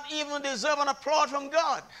may not even deserve an applaud from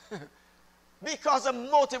God because the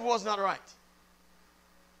motive was not right.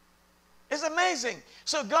 It's amazing.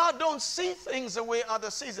 So God don't see things the way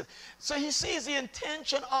others sees it. So he sees the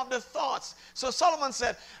intention of the thoughts. So Solomon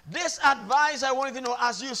said, this advice I want you to know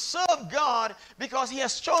as you serve God because he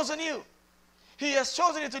has chosen you. He has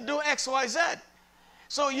chosen you to do X, Y, Z.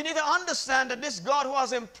 So you need to understand that this God who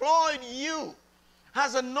has employed you,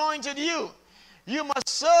 has anointed you, you must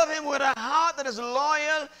serve him with a heart that is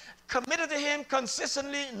loyal, committed to him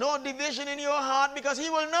consistently, no division in your heart, because he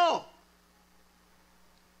will know.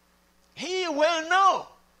 He will know.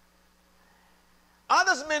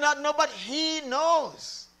 Others may not know, but he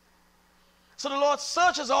knows. So the Lord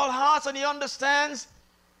searches all hearts and he understands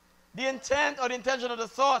the intent or the intention of the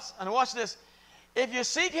thoughts. And watch this. If you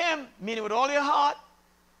seek him, meaning with all your heart,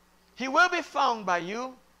 he will be found by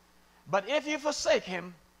you. But if you forsake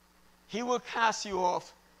him, he will cast you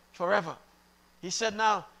off forever. He said,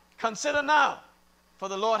 now, consider now, for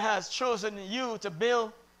the Lord has chosen you to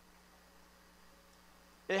build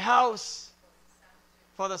a house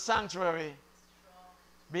for the sanctuary.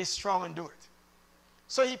 Be strong and do it.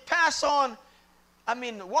 So he passed on,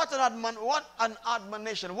 what an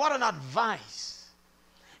admonition, what an advice.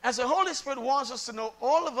 As the Holy Spirit wants us to know,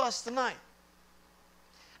 all of us tonight,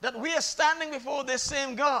 that we are standing before this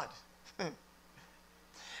same God.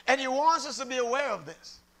 And he wants us to be aware of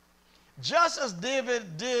this. Just as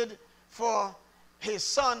David did for his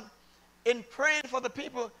son, in praying for the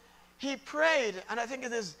people, he prayed, and I think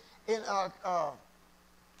it is in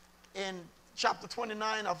chapter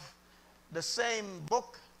 29 of the same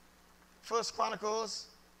book, First Chronicles,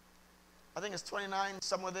 I think it's 29,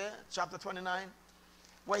 somewhere there, chapter 29,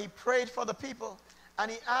 where he prayed for the people, and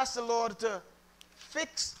he asked the Lord to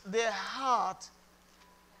fix their heart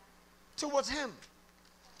towards him.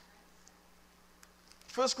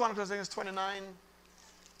 First Chronicles, I think it's 29,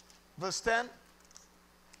 verse 10.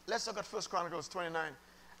 Let's look at First Chronicles 29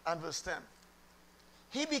 and verse 10.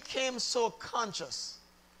 He became so conscious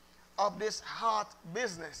of this heart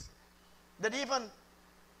business that even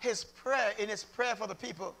his prayer, in his prayer for the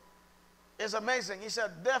people, is amazing. He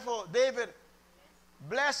said, therefore, David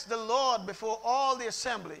blessed the Lord before all the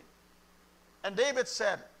assembly. And David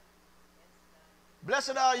said,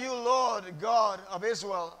 blessed are you, Lord God of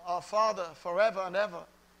Israel, our Father, forever and ever.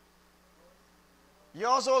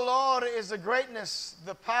 Yours, O Lord, is the greatness,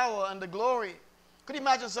 the power, and the glory. Could you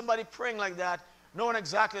imagine somebody praying like that, knowing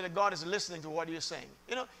exactly that God is listening to what you're saying?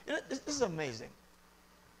 This is amazing.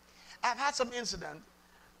 I've had some incident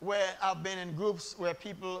where I've been in groups where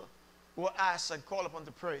people were asked and called upon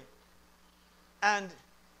to pray. And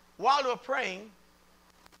while they were praying,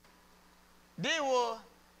 they were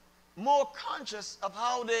more conscious of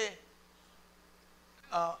how the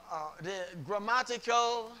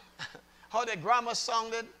grammatical how their grammar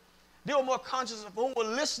sounded. They were more conscious of who were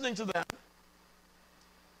listening to them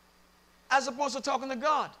as opposed to talking to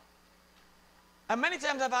God. And many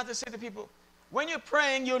times I've had to say to people, when you're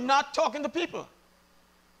praying, you're not talking to people.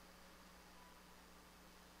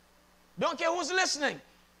 Don't care who's listening.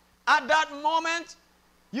 At that moment,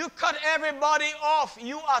 you cut everybody off.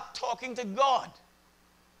 You are talking to God.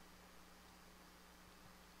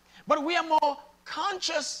 But we are more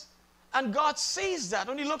conscious, and God sees that.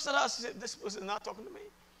 When he looks at us, he says, this person is not talking to me.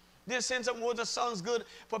 They're saying some words that sounds good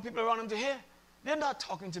for people around him to hear. They're not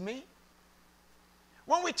talking to me.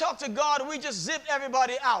 When we talk to God, we just zip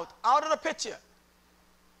everybody out of the picture.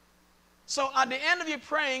 So at the end of your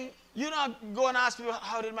praying, you don't go and ask people,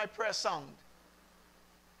 how did my prayer sound?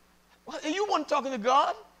 Well, you weren't talking to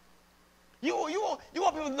God. You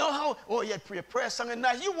want people to know how, oh, yeah, your prayer sounded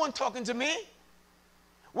nice. You weren't talking to me.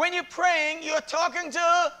 When you're praying, you're talking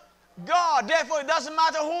to God. Therefore, it doesn't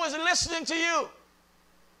matter who is listening to you.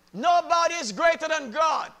 Nobody is greater than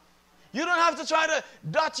God. You don't have to try to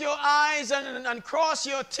dot your I's and cross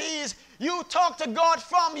your T's. You talk to God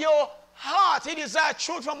from your heart. He desires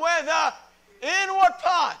truth from where? The inward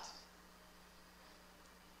part.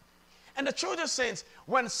 And the truth is, saints,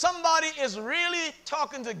 when somebody is really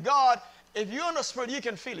talking to God, if you're in the Spirit, you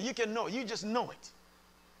can feel it. You can know it. You just know it.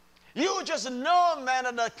 You just know, man,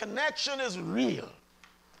 that the connection is real.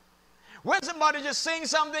 When somebody just sings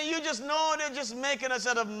something, you just know they're just making a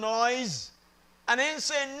set of noise. And they ain't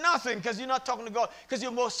saying nothing because you're not talking to God. Because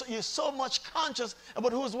you're so much conscious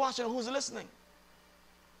about who's watching and who's listening.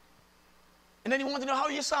 And then you want to know how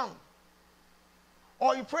you sound.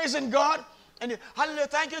 Or you're praising God and you, hallelujah,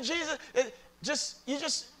 thank you, Jesus. Because you're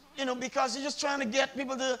just trying to get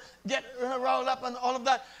people to get rolled up and all of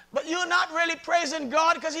that. But you're not really praising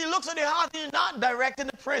God because he looks at your heart and you're not directing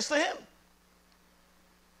the praise to him.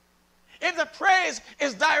 If the praise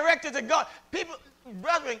is directed to God, people,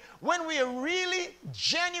 brethren, when we are really,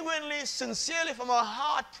 genuinely, sincerely from our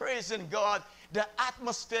heart praising God, the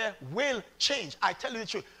atmosphere will change. I tell you the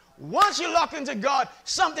truth. Once you lock into God,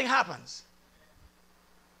 something happens.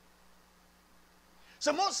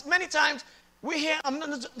 So many times we hear, I'm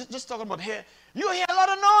not just talking about here, you hear a lot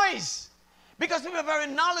of noise because people are very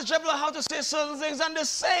knowledgeable of how to say certain things and they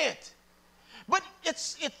say it. But it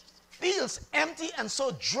feels empty and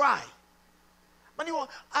so dry. But you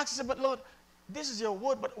ask yourself, but Lord, this is your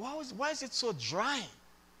word, but why is it so dry?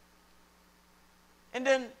 And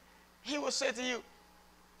then he will say to you,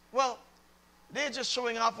 well, they're just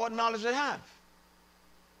showing off what knowledge they have.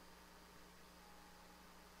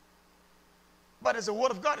 But as the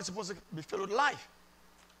word of God, it's supposed to be filled with life.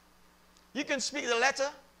 You can speak the letter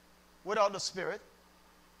without the spirit.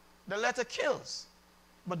 The letter kills,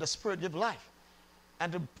 but the spirit gives life.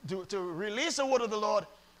 And to release the word of the Lord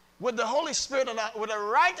with the Holy Spirit, with a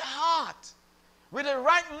right heart, with a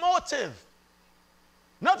right motive,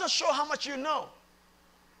 not to show how much you know.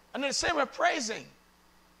 And the same with praising.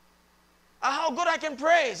 How good I can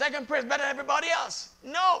praise better than everybody else.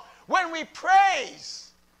 No, when we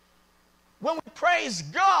praise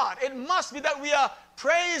God, it must be that we are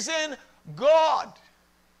praising God.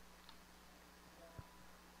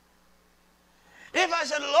 If I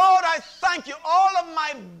said, Lord, I thank you, all of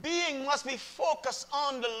my being must be focused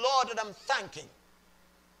on the Lord that I'm thanking.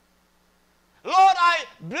 Lord, I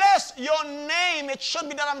bless your name. It should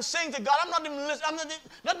be that I'm saying to God, I'm not even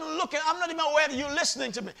aware that you're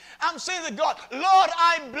listening to me. I'm saying to God, Lord,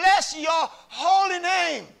 I bless your holy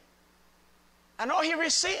name. And he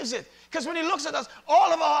receives it. Because when he looks at us,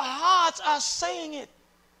 all of our hearts are saying it.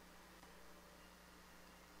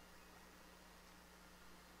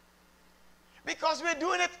 Because we're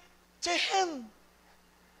doing it to him.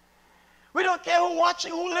 We don't care who's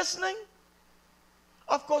watching, who's listening.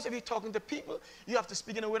 Of course, if you're talking to people, you have to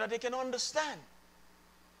speak in a way that they can understand.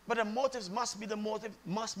 But the motive must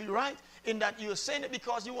be right in that you're saying it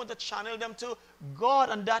because you want to channel them to God,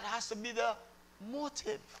 and that has to be the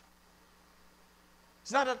motive.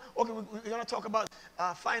 It's not that, okay, we're going to talk about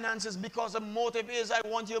finances because the motive is I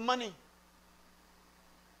want your money.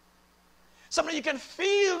 Sometimes you can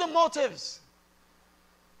feel the motives.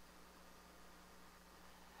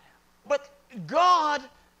 But God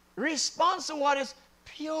responds to what is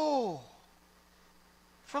pure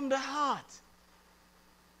from the heart.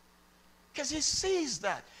 Because he sees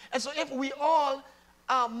that. And so if we all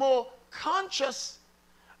are more conscious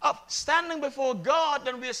of standing before God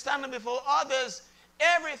than we are standing before others,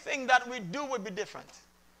 everything that we do will be different.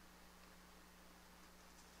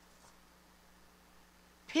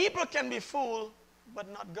 People can be fooled,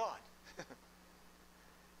 but not God.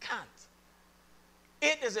 Can't.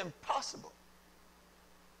 It is impossible.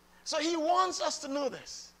 So he wants us to know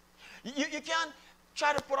this. You can't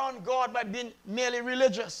try to put on God by being merely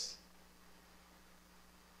religious.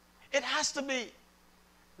 It has to be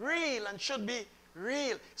real and should be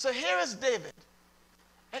real. So here is David.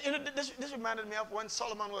 And you know, this reminded me of when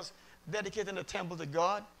Solomon was dedicating the temple to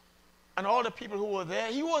God and all the people who were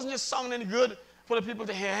there. He wasn't just sounding good for the people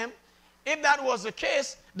to hear him. If that was the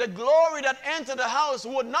case, the glory that entered the house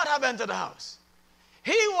would not have entered the house.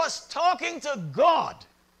 He was talking to God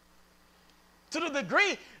to the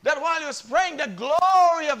degree that while he was praying, the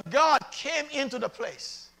glory of God came into the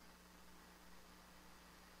place.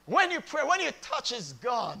 When you pray, when you touches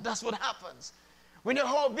God, that's what happens. When your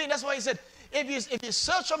whole being, that's why he said, if you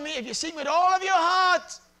search for me, if you seek me with all of your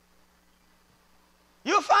heart,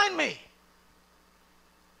 you'll find me.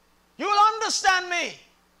 You will understand me.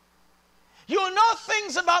 You will know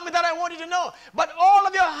things about me that I want you to know. But all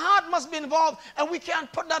of your heart must be involved, and we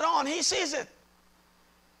can't put that on. He sees it.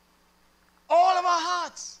 All of our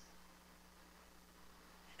hearts.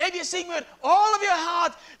 If you seek me with all of your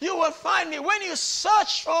heart, you will find me. When you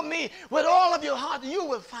search for me with all of your heart, you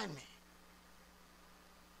will find me.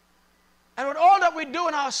 And with all that we do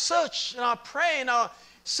in our search, in our praying, our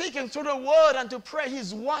seeking through the word and to pray,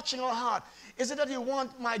 he's watching our heart. Is it that you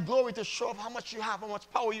want my glory to show up how much you have, how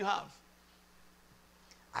much power you have?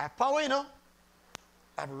 I have power, you know.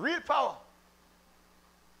 I have real power.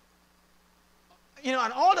 You know,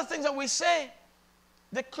 and all the things that we say,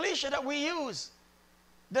 the cliche that we use,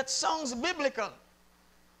 that sounds biblical,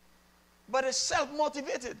 but it's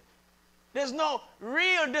self-motivated. There's no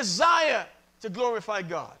real desire to glorify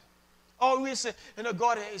God. Or we say, you know,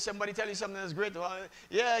 God, somebody tell you something that's great.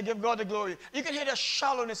 Yeah, give God the glory. You can hear the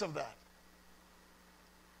shallowness of that.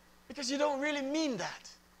 Because you don't really mean that.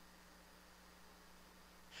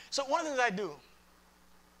 So one of the things I do,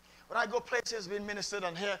 when I go places being ministered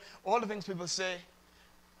and hear all the things people say,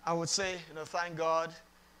 I would say, you know, thank God.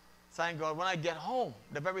 Thank God. When I get home,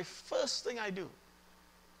 the very first thing I do,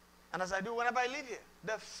 and as I do whenever I leave here,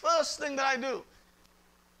 the first thing that I do,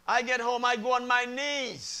 I get home, I go on my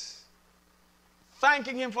knees,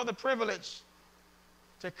 thanking him for the privilege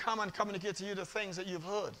to come and communicate to you the things that you've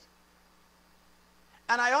heard.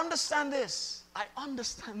 And I understand this. I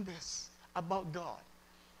understand this about God.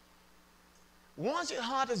 Once your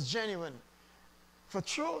heart is genuine for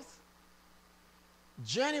truth,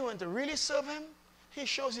 genuine to really serve him, he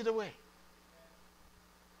shows you the way.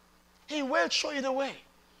 He will show you the way.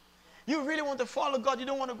 You really want to follow God. You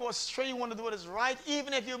don't want to go astray. You want to do what is right.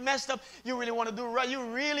 Even if you messed up, you really want to do right. You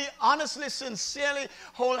really, honestly, sincerely,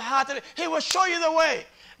 wholeheartedly, he will show you the way.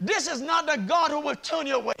 This is not the God who will turn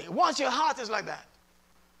you away once your heart is like that.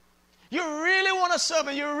 You really want to serve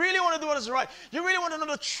him. You really want to do what is right. You really want to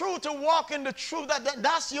know the truth, to walk in the truth.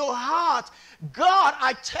 That's your heart. God,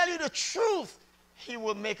 I tell you the truth. He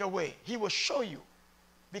will make a way. He will show you,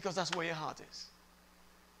 because that's where your heart is.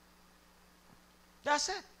 That's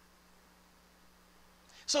it.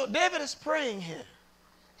 So David is praying here.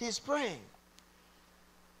 He's praying.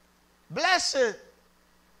 Blessed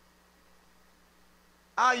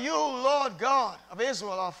are you, Lord God of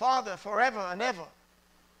Israel, our Father, forever and ever.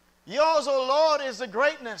 Yours, O Lord, is the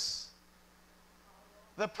greatness,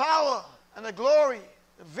 the power, and the glory,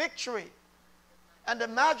 the victory, and the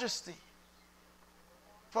majesty.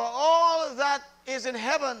 For all that is in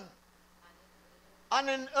heaven and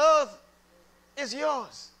in earth is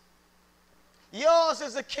yours. Yours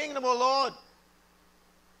is the kingdom, O Lord,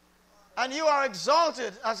 and you are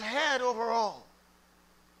exalted as head over all.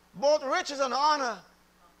 Both riches and honor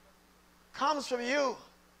comes from you,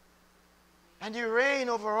 and you reign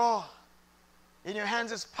over all. In your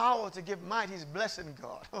hands is power to give might. He's blessing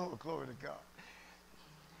God. Oh, glory to God.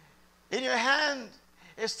 In your hand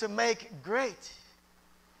is to make great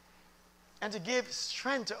and to give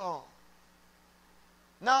strength to all.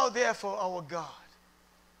 Now, therefore, our God,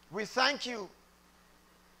 we thank you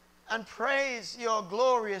and praise your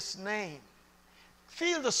glorious name.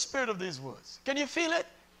 Feel the spirit of these words. Can you feel it?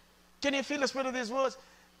 Can you feel the spirit of these words?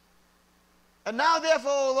 And now,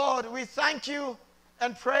 therefore, O Lord, we thank you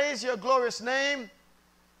and praise your glorious name.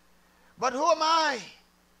 But who am I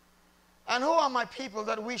and who are my people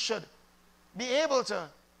that we should be able to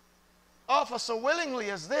offer so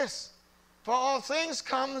willingly as this? For all things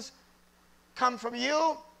come from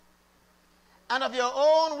you, and of your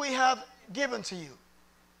own we have given to you.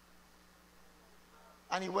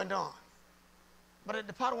 And he went on. But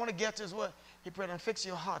the part I want to get to is where he prayed, and fix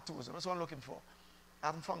your heart towards him. That's what I'm looking for. I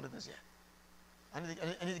haven't found this yet.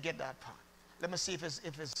 I need to get that part. Let me see if it's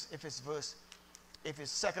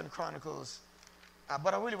Second Chronicles.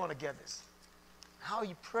 But I really want to get this. How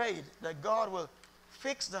he prayed that God will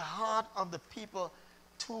fix the heart of the people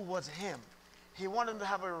towards him. He wanted them to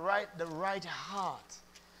have the right heart.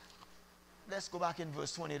 Let's go back in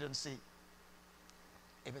verse 28 and see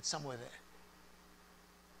if it's somewhere there.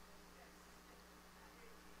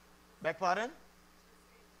 Back pardon?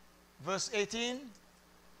 Verse 18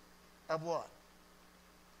 of what?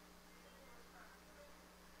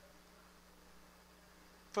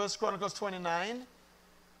 First Chronicles 29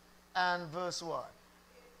 and verse what?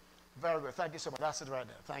 Very good. Thank you so much. That's it right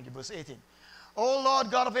there. Thank you. Verse 18. O Lord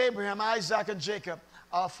God of Abraham, Isaac, and Jacob,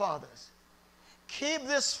 our fathers, keep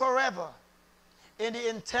this forever in the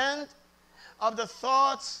intent of the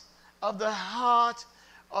thoughts of the heart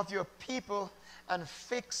of your people, and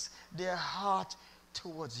fix their heart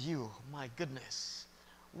towards you. My goodness.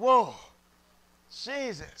 Whoa.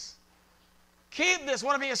 Jesus. Keep this.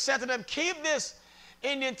 One of you said to them, keep this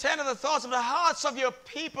in the intent of the thoughts of the hearts of your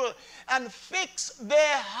people, and fix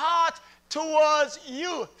their heart towards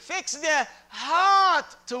you. Fix their heart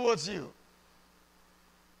towards you.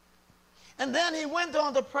 And then he went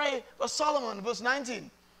on to pray for Solomon, verse 19.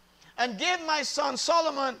 And give my son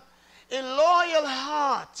Solomon a loyal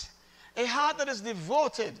heart, a heart that is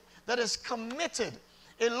devoted, that is committed,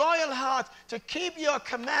 a loyal heart to keep your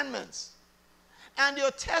commandments and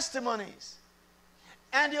your testimonies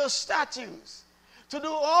and your statutes, to do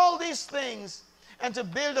all these things, and to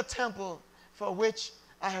build a temple for which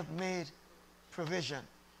I have made provision.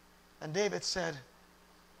 And David said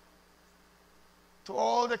to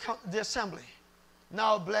all the assembly,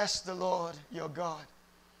 now bless the Lord your God.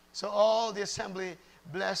 So all the assembly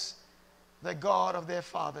blessed the God of their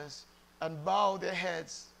fathers, and bowed their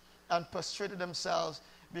heads and prostrated themselves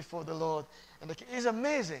before the Lord. And it's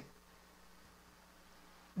amazing.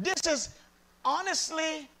 This is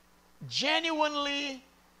honestly, genuinely,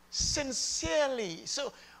 sincerely.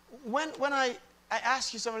 So when I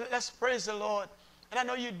ask you something, let's praise the Lord. And I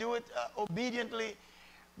know you do it obediently,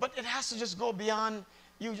 but it has to just go beyond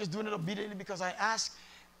you just doing it obediently because I ask,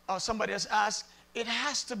 or somebody else asks. It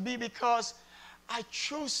has to be because I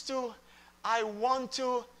choose to, I want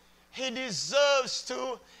to, he deserves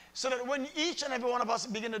to, so that when each and every one of us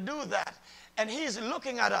begin to do that, and he's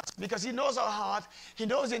looking at us because he knows our heart, he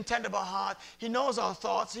knows the intent of our heart, he knows our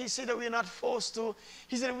thoughts, he see that we're not forced to,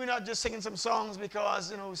 he said we're not just singing some songs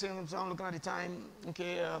because, we're singing some songs, looking at the time,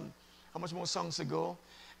 okay, how much more songs to go.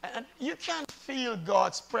 And you can't feel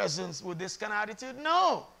God's presence with this kind of attitude.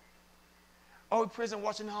 No. Or we're praising,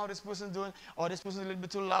 watching how this person's doing, or this person's a little bit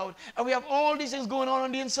too loud. And we have all these things going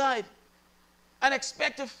on the inside. And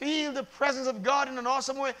expect to feel the presence of God in an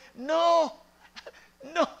awesome way. No.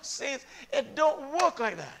 No, saints. It don't work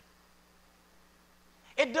like that.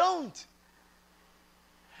 It don't.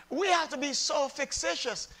 We have to be so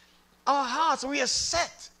fixatious. Our hearts, we are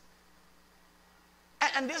set.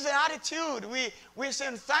 And this is an attitude. We're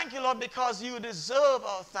saying, thank you, Lord, because you deserve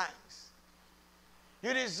our thanks.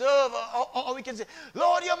 You deserve, or we can say,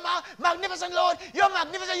 Lord, you're magnificent, Lord. You're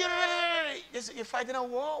magnificent. You're fighting a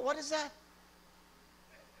war. What is that?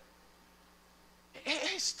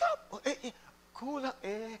 Hey, stop. Hey, cool.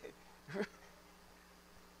 Hey.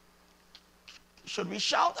 Should we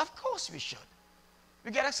shout? Of course we should. We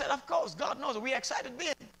get excited? Of course. God knows we're excited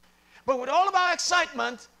being. But with all of our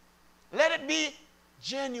excitement, let it be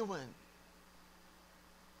genuine.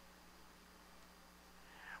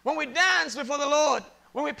 When we dance before the Lord,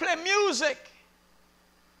 when we play music,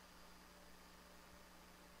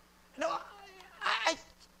 I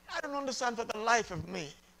don't understand for the life of me.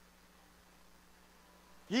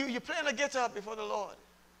 You're playing a guitar before the Lord,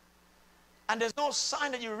 and there's no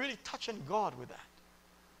sign that you're really touching God with that.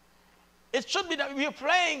 It should be that you're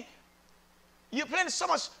playing so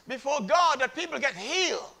much before God that people get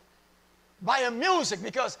healed by your music,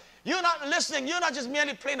 because you're not listening. You're not just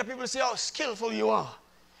merely playing that people see how skillful you are.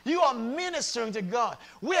 You are ministering to God.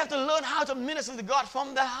 We have to learn how to minister to God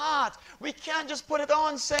from the heart. We can't just put it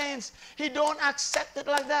on, saints. He don't accept it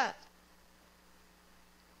like that.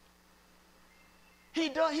 He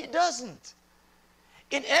doesn't.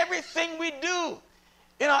 In everything we do,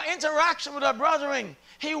 in our interaction with our brethren,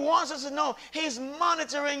 he wants us to know he's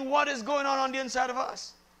monitoring what is going on the inside of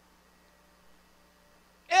us.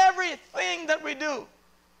 Everything that we do.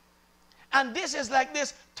 And this is like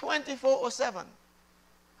this 24/7.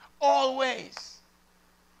 Always.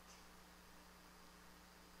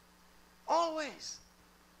 Always.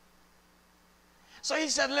 So he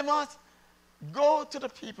said, Laymouth, go to the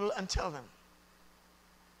people and tell them,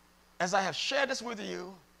 as I have shared this with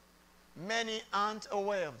you, many aren't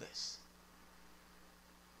aware of this.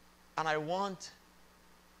 And I want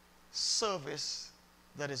service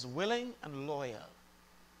that is willing and loyal.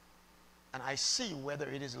 And I see whether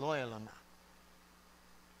it is loyal or not.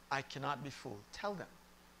 I cannot be fooled. Tell them.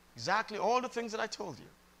 exactly all the things that I told you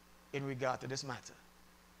in regard to this matter.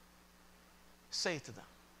 Say it to them.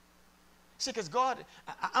 See, because God,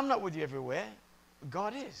 I'm not with you everywhere.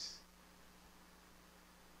 God is.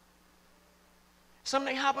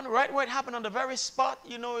 Something happened right where it happened, on the very spot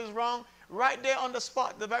you know is wrong, right there on the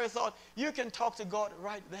spot, the very thought, you can talk to God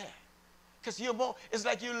right there. Because you're more, it's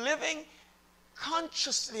like you're living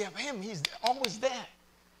consciously of Him. He's always there.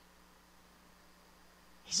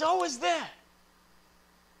 He's always there.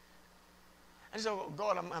 And he said, oh,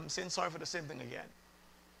 God, I'm saying sorry for the same thing again.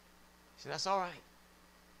 He said, that's all right.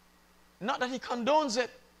 Not that He condones it,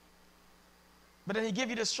 but then He gives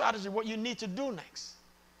you the strategy, what you need to do next.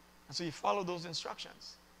 And so you follow those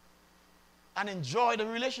instructions and enjoy the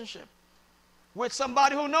relationship with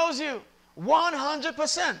somebody who knows you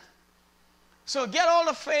 100%. So get all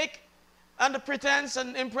the fake and the pretense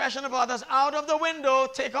and impression of others out of the window.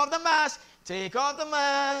 Take off the mask. Take off the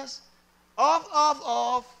mask. Off, off,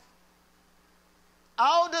 off.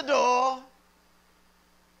 Out the door.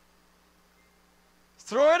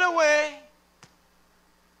 Throw it away.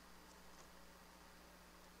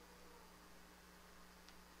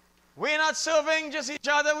 We're not serving just each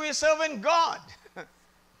other, we're serving God.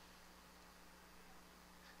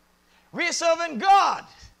 We're serving God,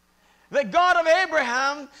 the God of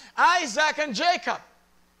Abraham, Isaac, and Jacob.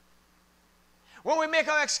 When we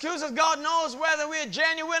make our excuses, God knows whether we're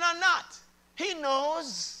genuine or not. He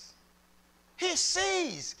knows. He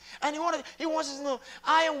sees. And He wants us to know,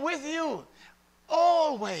 I am with you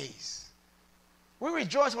always. We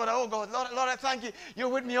rejoice about, oh God, Lord, I thank you. You're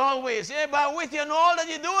with me always. Yeah, but I'm with you in all that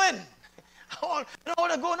you're doing. all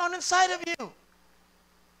that's going on inside of you.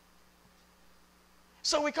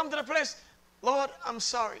 So we come to the place, Lord, I'm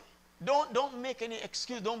sorry. Don't make any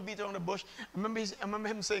excuse. Don't beat around the bush. I remember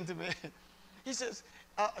him saying to me, he says,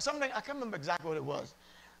 something, I can't remember exactly what it was.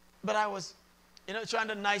 But I was, trying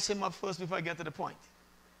to nice him up first before I get to the point.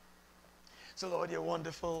 So, Lord, you're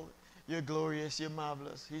wonderful. You're glorious. You're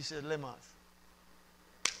marvelous. He said, Laymouth,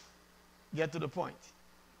 get to the point.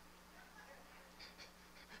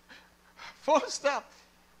 Full stop.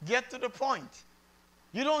 Get to the point.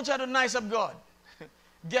 You don't try to nice up God.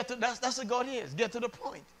 That's what God is. Get to the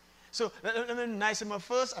point. So let me nice him up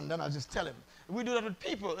first, and then I'll just tell him. We do that with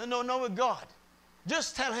people. No, not with God.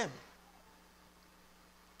 Just tell him.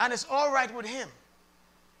 And it's all right with him.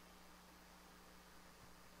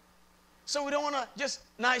 So we don't want to just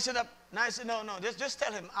nice it up. No. Just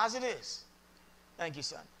tell him as it is. Thank you,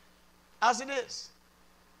 son. As it is.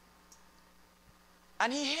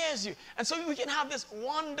 And he hears you. And so we can have this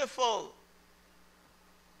wonderful,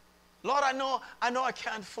 Lord, I know I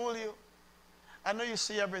can't fool you. I know you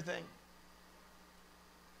see everything.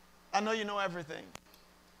 I know you know everything.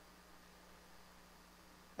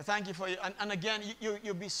 I thank you for you. And again,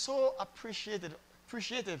 you'll be so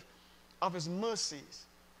appreciative of his mercies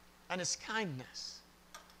and his kindness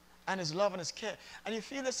and his love and his care. And you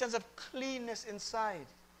feel a sense of cleanness inside,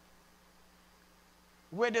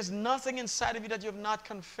 where there's nothing inside of you that you have not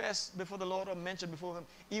confessed before the Lord or mentioned before him,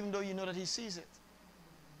 even though you know that he sees it.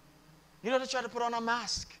 You don't try to put on a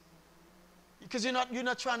mask, because you're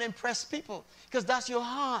not trying to impress people, because that's your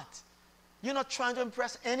heart. You're not trying to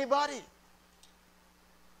impress anybody.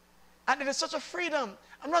 And it is such a freedom.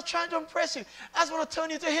 I'm not trying to impress you. I just want to turn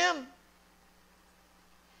you to him.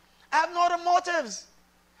 I have no other motives.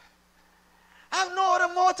 I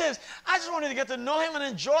just want you to get to know him and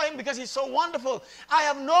enjoy him because he's so wonderful. I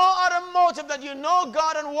have no other motive that you know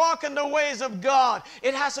God and walk in the ways of God.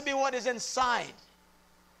 It has to be what is inside.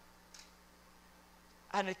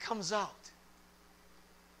 And it comes out.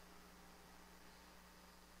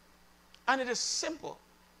 And it is simple.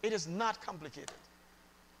 It is not complicated.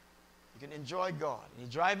 You can enjoy God. When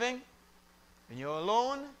you're driving, when you're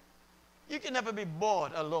alone, you can never be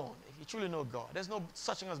bored alone if you truly know God. There's no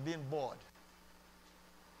such thing as being bored.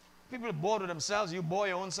 People are bored with themselves. You bore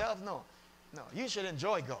your own self? No. You should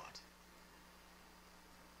enjoy God.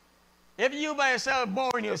 If you by yourself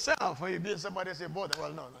boring yourself, or you being somebody else, you're bored,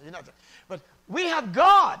 well, no, you're not. But we have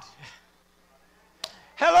God.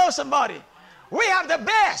 Hello, somebody. We have the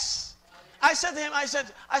best. I said to him, I said,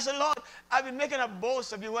 Lord, I've been making a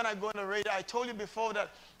boast of you when I go on the radio. I told you before that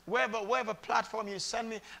wherever platform you send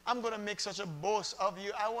me, I'm going to make such a boast of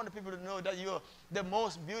you. I want people to know that you're the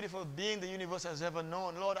most beautiful being the universe has ever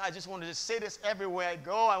known. Lord, I just want to say this everywhere I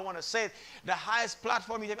go. I want to say it, the highest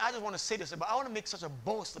platform you have. I just want to say this, but I want to make such a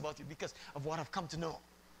boast about you because of what I've come to know.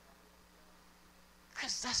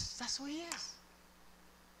 Because that's who he is.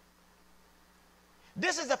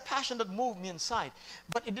 This is the passion that moved me inside.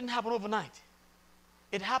 But it didn't happen overnight.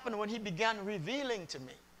 It happened when he began revealing to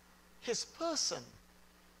me his person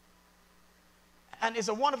And it's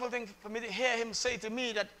a wonderful thing for me to hear him say to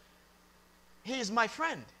me that he is my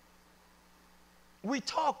friend. We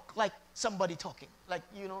talk like somebody talking, like,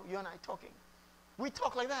 you know, you and I talking. We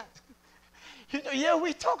talk like that. You know, yeah,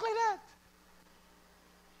 we talk like that.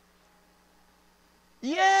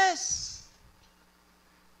 Yes.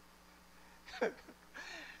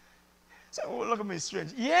 So look at me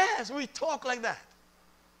strange. Yes, we talk like that.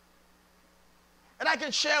 And I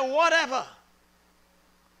can share whatever.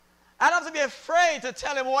 I don't have to be afraid to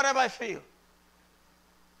tell him whatever I feel.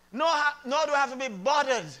 Nor do I have to be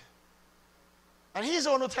bothered. And he's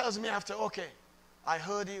the one who tells me after, okay, I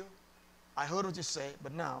heard you. I heard what you say,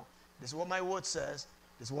 but now, this is what my word says.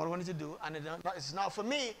 This is what I want you to do. And it's now for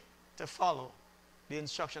me to follow the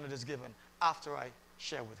instruction that is given after I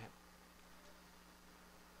share with him.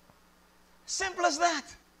 Simple as that.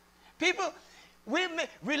 People,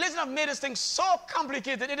 religion have made this thing so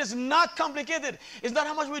complicated. It is not complicated. It's not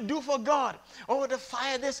how much we do for God. Oh, the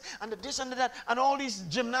fire this and the this and the that and all these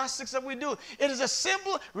gymnastics that we do. It is a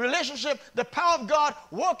simple relationship. The power of God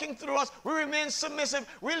working through us. We remain submissive.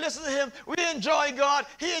 We listen to him. We enjoy God.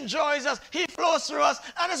 He enjoys us. He flows through us.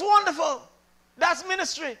 And it's wonderful. That's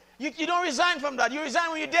ministry. You don't resign from that. You resign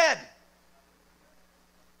when you're dead.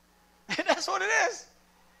 That's what it is.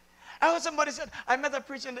 I heard somebody said, I met a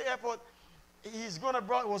preacher in the airport. Was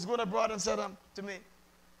going abroad and said to me,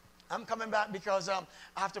 I'm coming back because I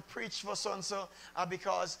have to preach for so-and-so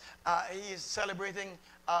because he is celebrating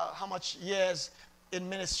how much years in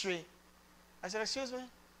ministry. I said, excuse me?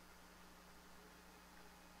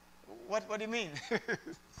 What do you mean?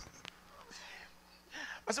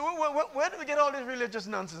 I said, where do we get all this religious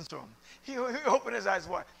nonsense from? He opened his eyes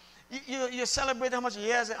wide. You celebrate how much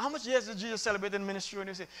years did Jesus celebrate in ministry? And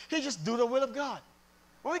you say, he just do the will of God.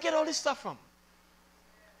 Where we get all this stuff from?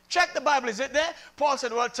 Check the Bible. Is it there? Paul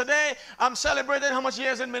said, well, today I'm celebrating how much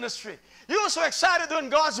years in ministry. You were so excited doing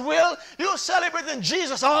God's will. You were celebrating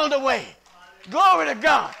Jesus all the way. Glory to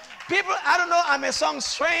God. People, I don't know, I may sound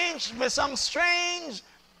strange, but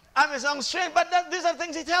these are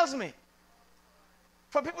things he tells me.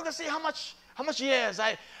 For people to see how much years,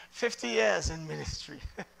 50 years in ministry.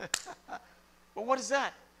 But what is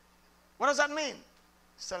that? What does that mean?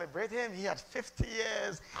 Celebrate him. He had 50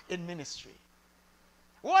 years in ministry.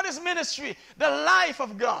 What is ministry? The life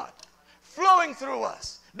of God flowing through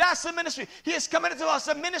us. That's the ministry. He is committed to us,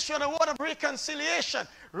 the ministry of the word of reconciliation,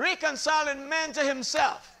 reconciling man to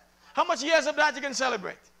himself. How much years of that you can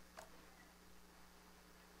celebrate?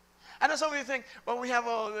 I know some of you think, well, we have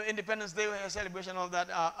our Independence Day celebration, all that,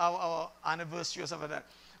 our anniversary or something like that.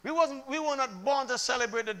 We were not born to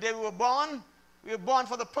celebrate the day we were born. We were born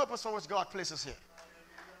for the purpose for which God places here.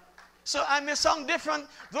 So I may sound different,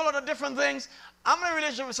 do a lot of different things. I'm in a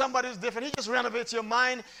relationship with somebody who's different. He just renovates your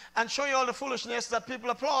mind and show you all the foolishness that people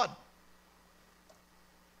applaud.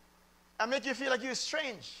 And make you feel like you're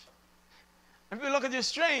strange. And people look at you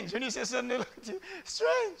strange. When you say something, they look at you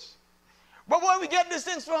strange. But where we get these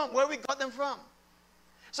things from? Where we got them from?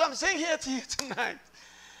 So I'm saying here to you tonight,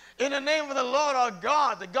 in the name of the Lord our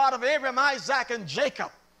God, the God of Abraham, Isaac, and Jacob,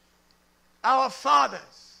 our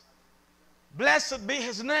fathers, blessed be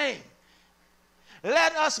his name.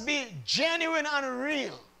 Let us be genuine and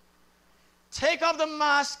real. Take off the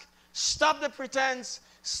mask, stop the pretense,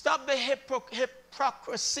 stop the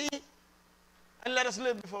hypocrisy, and let us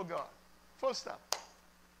live before God. Full stop.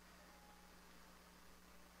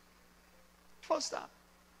 Full stop.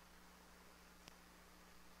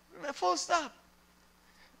 Full stop.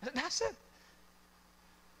 That's it.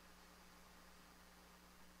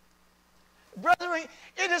 Brethren,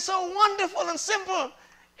 it is so wonderful and simple.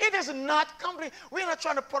 It is not complete. We're not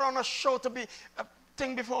trying to put on a show to be a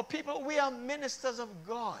thing before people. We are ministers of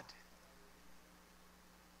God.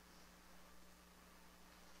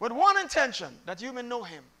 With one intention, that you may know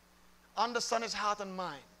him, understand his heart and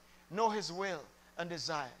mind, know his will and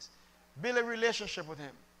desires, build a relationship with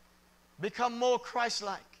him, become more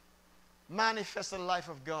Christ-like, manifest the life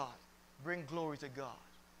of God, bring glory to God.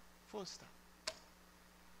 Full stop.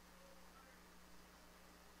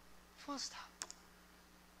 Full stop.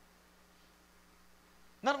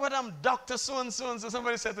 Not when I'm Dr. So-and-so, and so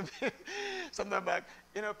somebody said to me sometime back,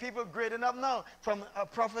 you know, people grading up now from a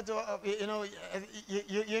prophet to, you know,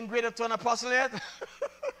 you ain't graded up to an apostle yet?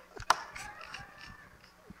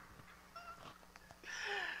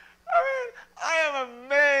 I am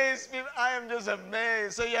amazed. I am just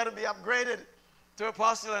amazed. So you have to be upgraded to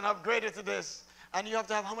apostle and upgraded to this. And you have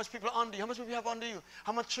to have how much people under you? How much people you have under you?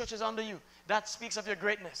 How much church is under you? That speaks of your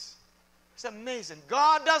greatness. It's amazing.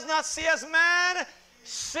 God does not see as man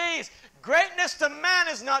sees. Greatness to man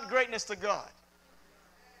is not greatness to God.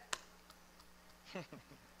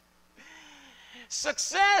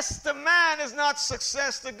 Success to man is not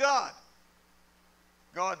success to God.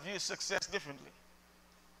 God views success differently.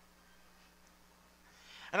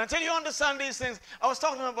 And until you understand these things, I was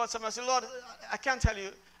talking about something. I said, Lord, I can't tell you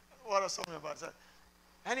what I was talking about.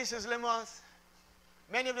 And he says, Laymouth,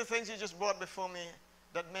 many of the things you just brought before me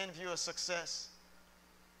that men view as success,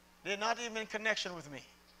 they're not even in connection with me.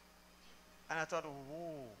 And I thought,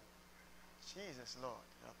 whoa, Jesus, Lord.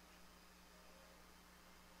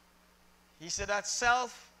 He said that's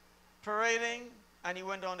self-parading, and he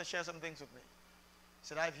went on to share some things with me. He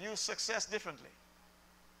said, I view success differently.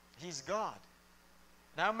 He's God.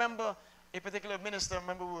 And I remember a particular minister,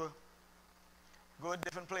 we were going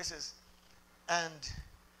different places. And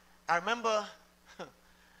I remember,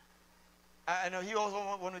 I know he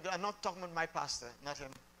also wanted to go. I'm not talking about my pastor, not him,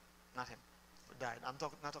 who died. I'm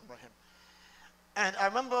not talking about him. And I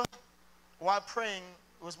remember while praying,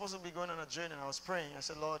 we were supposed to be going on a journey, and I was praying. I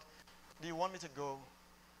said, Lord, do you want me to go?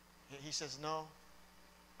 He says, no.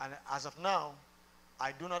 And as of now,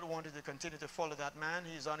 I do not want you to continue to follow that man.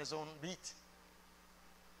 He's on his own beat.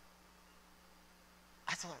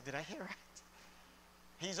 I thought, did I hear right?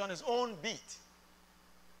 He's on his own beat.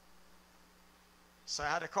 So I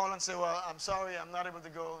had to call and say, well, I'm sorry, I'm not able to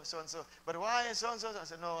go, so-and-so. But why so-and-so? I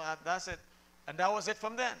said, no, that's it. And that was it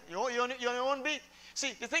from then. You're on your own beat.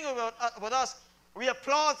 See, the thing about us, we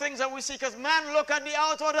applaud things that we see because man look at the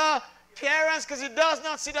outward appearance because he does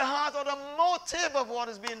not see the heart or the motive of what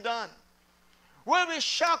is being done. We'll be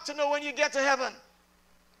shocked to know when you get to heaven.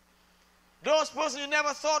 Those persons you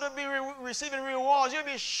never thought would be receiving rewards, you'll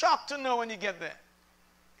be shocked to know when you get there.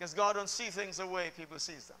 Because God don't see things the way people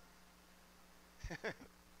see them.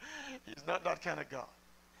 He's not that kind of God.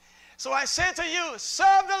 So I say to you,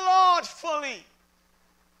 serve the Lord fully.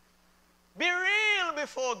 Be real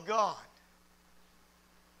before God.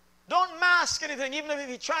 Don't mask anything. Even if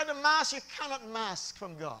you try to mask, you cannot mask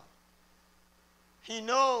from God. He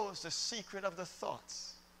knows the secret of the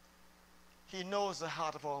thoughts. He knows the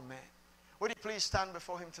heart of all men. Would you please stand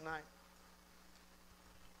before him tonight?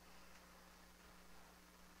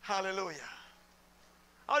 Hallelujah.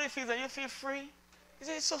 How do you feel? Do you feel free?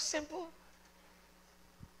 Isn't it so simple?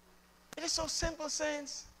 It is so simple,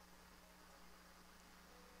 saints.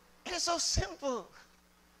 It is so simple.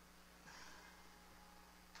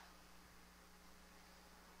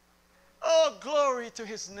 Oh, glory to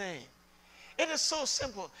his name. It is so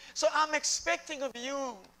simple. So I'm expecting of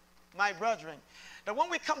you, my brethren, that when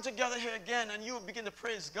we come together here again and you begin to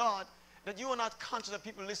praise God, that you are not conscious of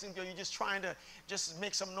people listening to you. You're just trying to just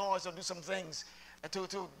make some noise or do some things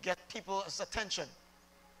to get people's attention.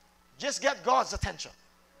 Just get God's attention.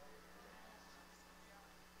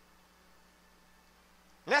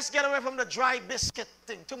 Let's get away from the dry biscuit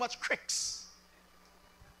thing. Too much cricks.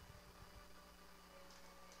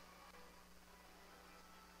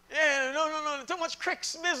 Yeah, no. Too much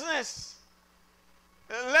cricks business.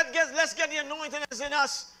 Let's get the anointing that's in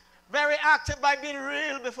us very active by being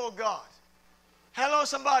real before God. Hello,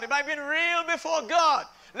 somebody. By being real before God.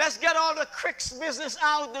 Let's get all the cricks business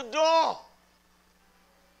out the door.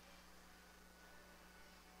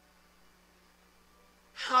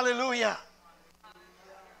 Hallelujah.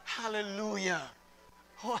 Hallelujah.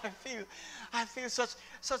 Oh, I feel such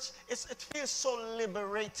it feels so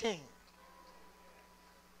liberating.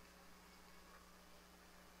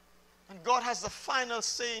 And God has the final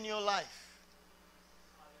say in your life.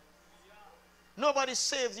 Nobody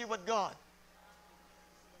saves you but God.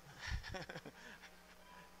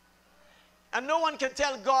 And no one can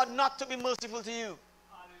tell God not to be merciful to you.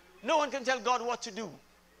 No one can tell God what to do.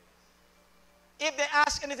 If they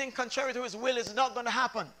ask anything contrary to his will, it's not going to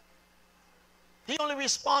happen. He only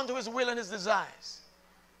responds to his will and his desires.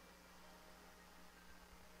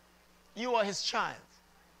 You are his child.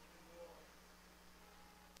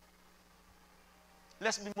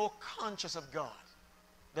 Let's be more conscious of God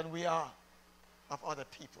than we are of other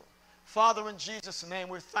people. Father, in Jesus' name,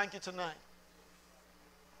 we thank you tonight.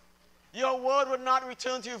 Your word will not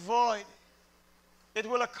return to you void. It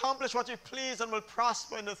will accomplish what you please and will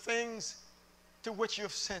prosper in the things to which you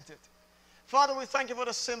have sent it. Father, we thank you for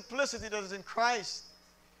the simplicity that is in Christ.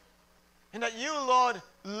 And that you, Lord,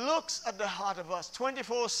 looks at the heart of us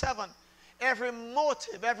 24/7. Every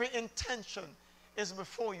motive, every intention is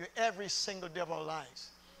before you every single day of our lives.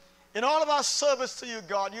 In all of our service to you,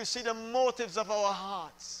 God, you see the motives of our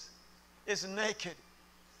hearts is naked.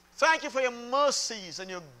 Thank you for your mercies and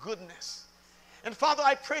your goodness. And Father,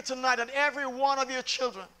 I pray tonight that every one of your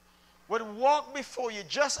children would walk before you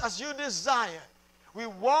just as you desire. We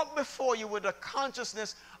walk before you with the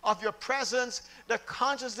consciousness of your presence, the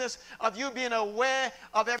consciousness of you being aware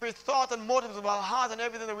of every thought and motive of our heart and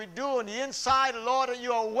everything that we do on the inside, Lord, that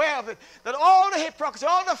you are aware of it, that all the hypocrisy,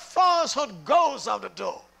 all the falsehood goes out the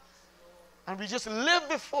door. And we just live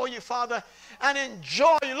before you, Father, and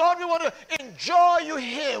enjoy you. Lord, we want to enjoy you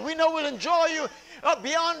here. We know we'll enjoy you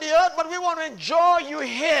beyond the earth, but we want to enjoy you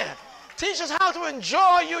here. Teach us how to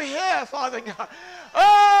enjoy you here, Father God.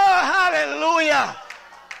 Oh, hallelujah.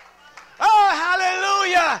 Oh,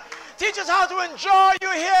 hallelujah. Teach us how to enjoy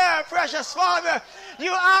you here, precious Father.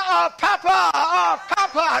 You are our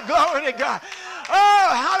Papa, glory to God. Oh,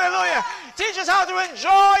 hallelujah. Teach us how to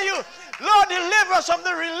enjoy you. Lord, deliver us from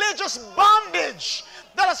the religious bondage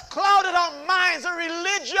that has clouded our minds, the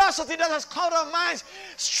religiosity that has clouded our minds.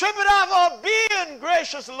 Strip it off our being,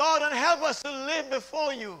 gracious Lord, and help us to live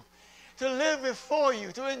before you, to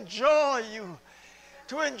enjoy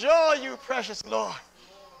you, precious Lord,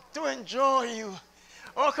 to enjoy you.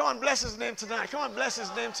 Oh, come on, bless his name tonight. Come on, bless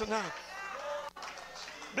his name tonight.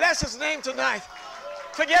 Bless his name tonight.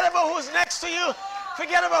 Forget about who's next to you.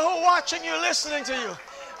 Forget about who's watching you, listening to you.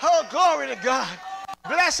 Oh, glory to God.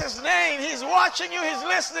 Bless his name. He's watching you. He's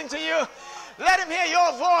listening to you. Let him hear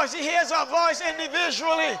your voice. He hears our voice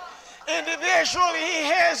individually. Individually, he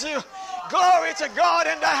hears you. Glory to God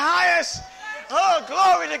in the highest. Oh,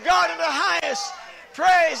 glory to God in the highest.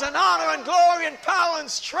 Praise and honor and glory and power and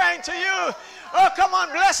strength to you. Oh, come on.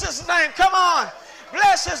 Bless his name. Come on.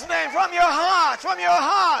 Bless his name from your heart. From your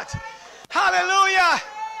heart. Hallelujah.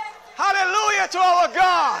 Hallelujah to our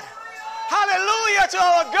God. Hallelujah to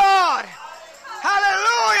our God.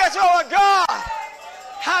 Hallelujah to our God.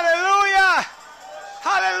 Hallelujah.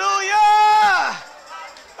 Hallelujah.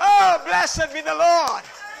 Oh, blessed be the Lord.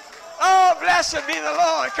 Oh, blessed be the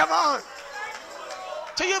Lord. Come on.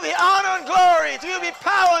 To you be honor and glory. To you be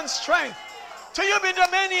power and strength. To you be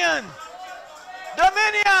dominion.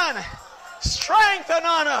 Dominion. Strength and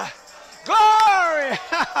honor. Glory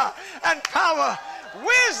and power.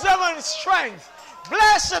 Wisdom and strength.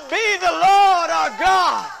 Blessed be the Lord our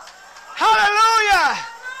God. Hallelujah.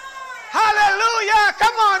 Hallelujah.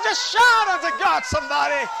 Come on, just shout unto God,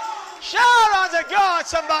 somebody. Shout unto God,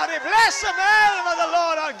 somebody. Bless the name of the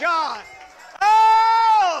Lord our God.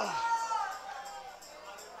 Oh.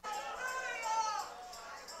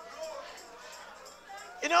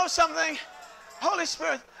 You know something? Holy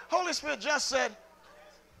Spirit just said,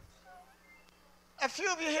 a few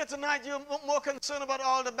of you here tonight, you're more concerned about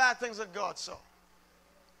all the bad things that God saw.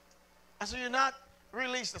 And so you're not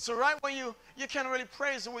released. So right when you can't really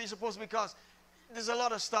praise the way you're supposed to, because there's a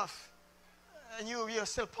lot of stuff and you're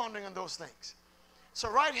still pondering on those things.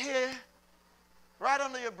 So right here, right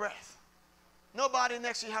under your breath, nobody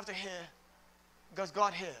next to you have to hear, because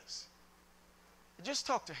God hears. Just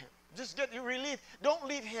talk to him. Just get you relief. Don't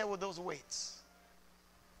leave here with those weights.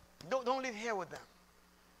 Don't leave here with them.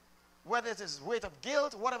 Whether it is weight of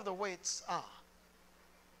guilt, whatever the weights are,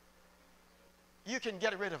 you can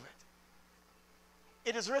get rid of it.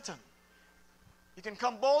 It is written. You can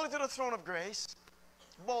come boldly to the throne of grace,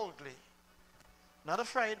 boldly, not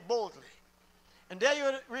afraid, boldly. And there you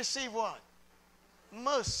will receive what?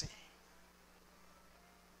 Mercy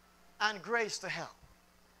and grace to help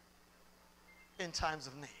in times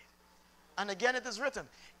of need. And again it is written,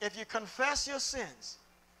 if you confess your sins,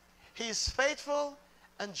 he is faithful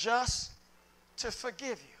and just to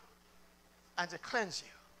forgive you and to cleanse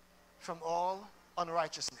you from all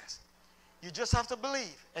unrighteousness. You just have to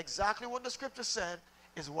believe exactly what the scripture said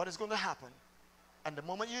is what is going to happen. And the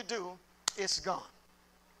moment you do, it's gone.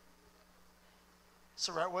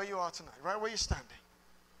 So right where you are tonight, right where you're standing,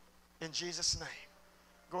 in Jesus' name,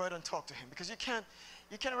 go ahead and talk to him. Because you can't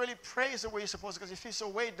really praise the way you're supposed to, because you feel so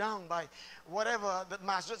weighed down by whatever that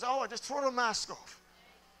mask. Just throw the mask off.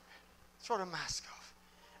 Throw the mask off.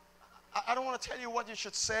 I don't want to tell you what you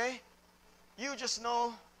should say. You just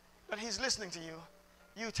know that he's listening to you.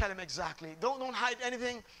 You tell him exactly. Don't hide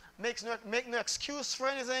anything. Make no excuse for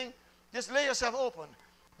anything. Just lay yourself open.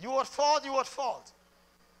 You were at fault, you were at fault.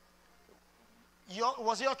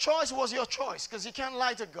 Was your choice, because you can't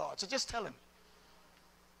lie to God. So just tell him.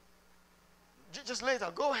 Just lay it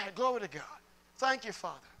out. Go ahead. Glory to God. Thank you,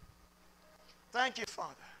 Father. Thank you,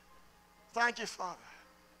 Father. Thank you, Father.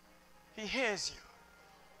 He hears you.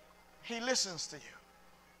 He listens to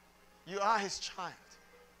you. You are his child.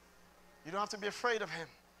 You don't have to be afraid of him.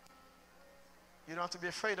 You don't have to be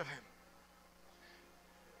afraid of him.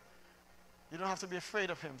 You don't have to be afraid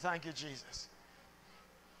of him. Thank you, Jesus.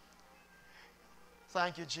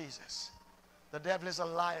 Thank you, Jesus. The devil is a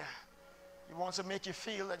liar. He wants to make you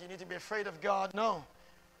feel that you need to be afraid of God. No.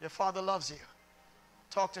 Your Father loves you.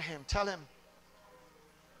 Talk to him. Tell him.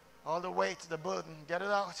 All the weight, the burden, get it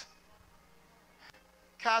out.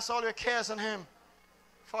 Cast all your cares on him,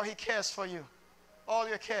 for he cares for you. All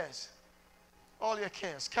your cares. All your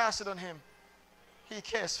cares. Cast it on him. He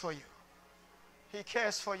cares for you. He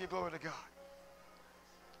cares for you, glory to God.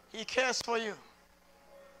 He cares for you.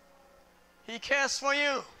 He cares for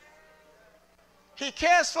you. He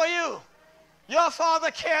cares for you. Your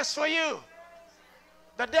Father cares for you.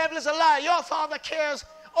 The devil is a lie. Your Father cares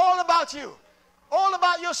all about you, all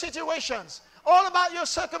about your situations, all about your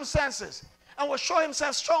circumstances, and will show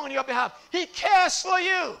himself strong on your behalf. He cares for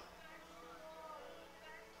you.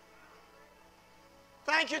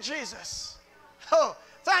 Thank you, Jesus. Oh,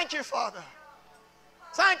 thank you, Father.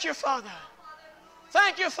 Thank you, Father.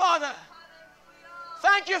 Thank you, Father.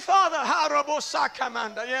 Thank you, Father.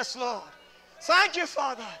 Yes, Lord. Thank you,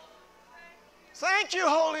 Father. Thank you,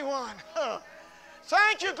 Holy One. Oh.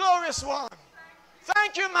 Thank you, glorious one.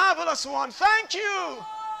 Thank you, marvelous one. Thank you.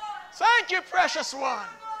 Thank you, precious one.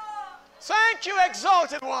 Thank you,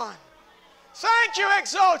 exalted one. Thank you,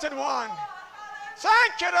 exalted one.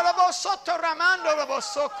 Thank you, Rabosoto Ramando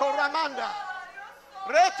Rabosoko Ramanda.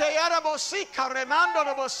 Rete Yarabosika Remando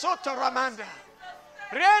Rabosoto Ramanda.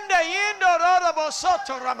 Rende Yindo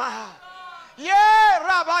Rabosoto Ramaha. Ye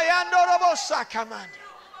Rabayando Rabosakamanda.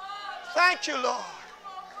 Thank you, Lord.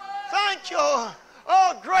 Thank you.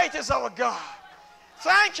 Oh, great is our God.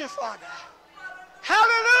 Thank you, Father.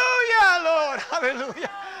 Hallelujah, Lord. Hallelujah.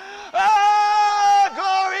 Oh,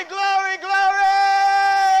 glory, glory, glory.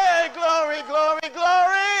 Glory, glory,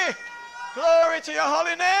 glory. Glory to your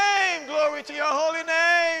holy name. Glory to your holy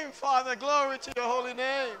name, Father. Glory to your holy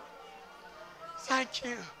name. Thank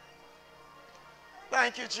you.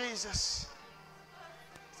 Thank you, Jesus.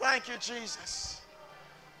 Thank you, Jesus.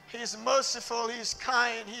 He's merciful. He's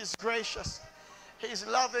kind. He's gracious. He's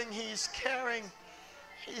loving. He's caring.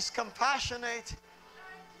 He's compassionate.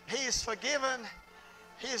 He's forgiven.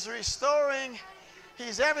 He's restoring.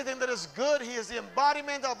 He's everything that is good. He is the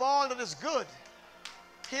embodiment of all that is good.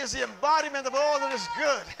 He is the embodiment of all that is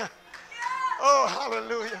good. Oh,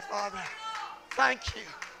 hallelujah, Father. Thank you.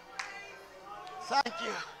 Thank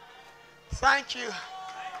you. Thank you.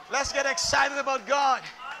 Let's get excited about God.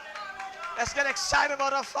 Let's get excited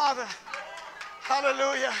about our Father.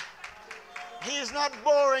 Hallelujah. He is not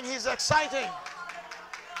boring. He's exciting.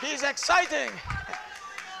 He's exciting.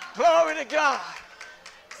 Glory to God.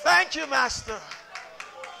 Thank you, Master.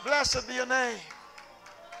 Blessed be your name.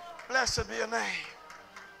 Blessed be your name.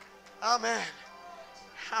 Amen.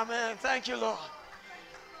 Amen. Thank you, Lord.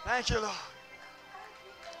 Thank you, Lord.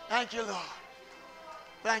 Thank you, Lord.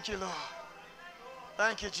 Thank you, Lord.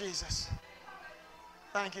 Thank you, Jesus.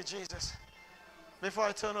 Thank you, Jesus. Before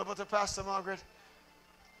I turn over to Pastor Margaret,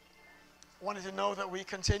 I wanted to know that we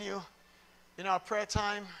continue in our prayer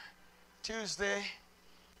time Tuesday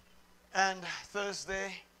and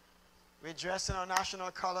Thursday. We dress in our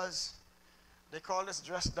national colors. They call this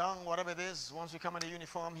dress down, whatever it is. Once we come in the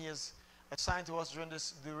uniform, he is assigned to us during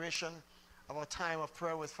this duration of our time of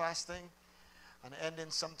prayer with fasting, and ending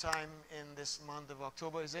sometime in this month of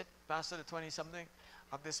October, is it, Pastor, the 20-something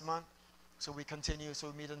of this month? So we continue. So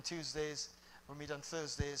we meet on Tuesdays, we meet on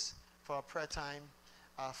Thursdays for our prayer time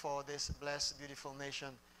for this blessed, beautiful nation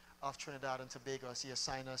of Trinidad and Tobago, as he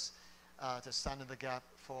assigned us to stand in the gap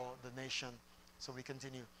for the nation. So we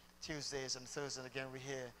continue Tuesdays and Thursdays. And again, we're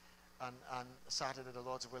here on Saturday, the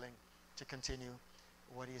Lord's willing, to continue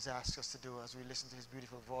what he has asked us to do as we listen to his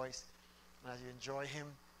beautiful voice. And as you enjoy him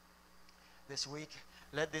this week,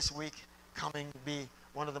 let this week coming be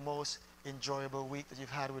one of the most enjoyable week that you've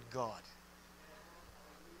had with God.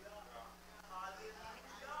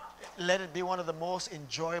 Let it be one of the most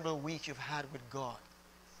enjoyable week you've had with God.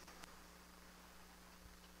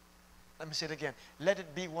 Let me say it again. Let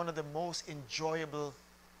it be one of the most enjoyable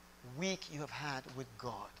week you have had with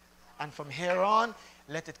God. And from here on,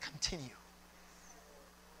 let it continue.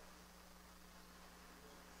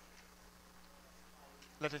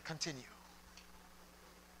 Let it continue.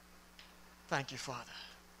 Thank you, Father.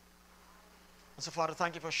 And so, Father,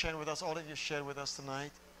 thank you for sharing with us all that you shared with us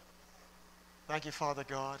tonight. Thank you, Father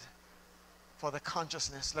God, for the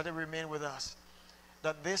consciousness. Let it remain with us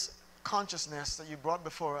that this consciousness that you brought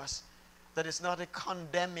before us, that it's not a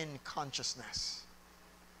condemning consciousness,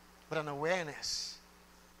 but an awareness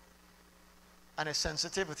and a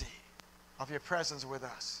sensitivity of your presence with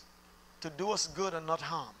us to do us good and not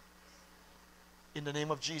harm. In the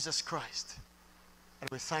name of Jesus Christ. And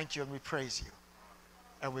we thank you and we praise you.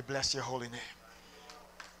 And we bless your holy name.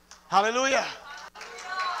 Hallelujah.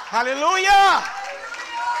 Hallelujah.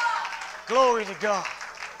 Glory to God.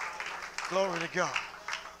 Glory to God.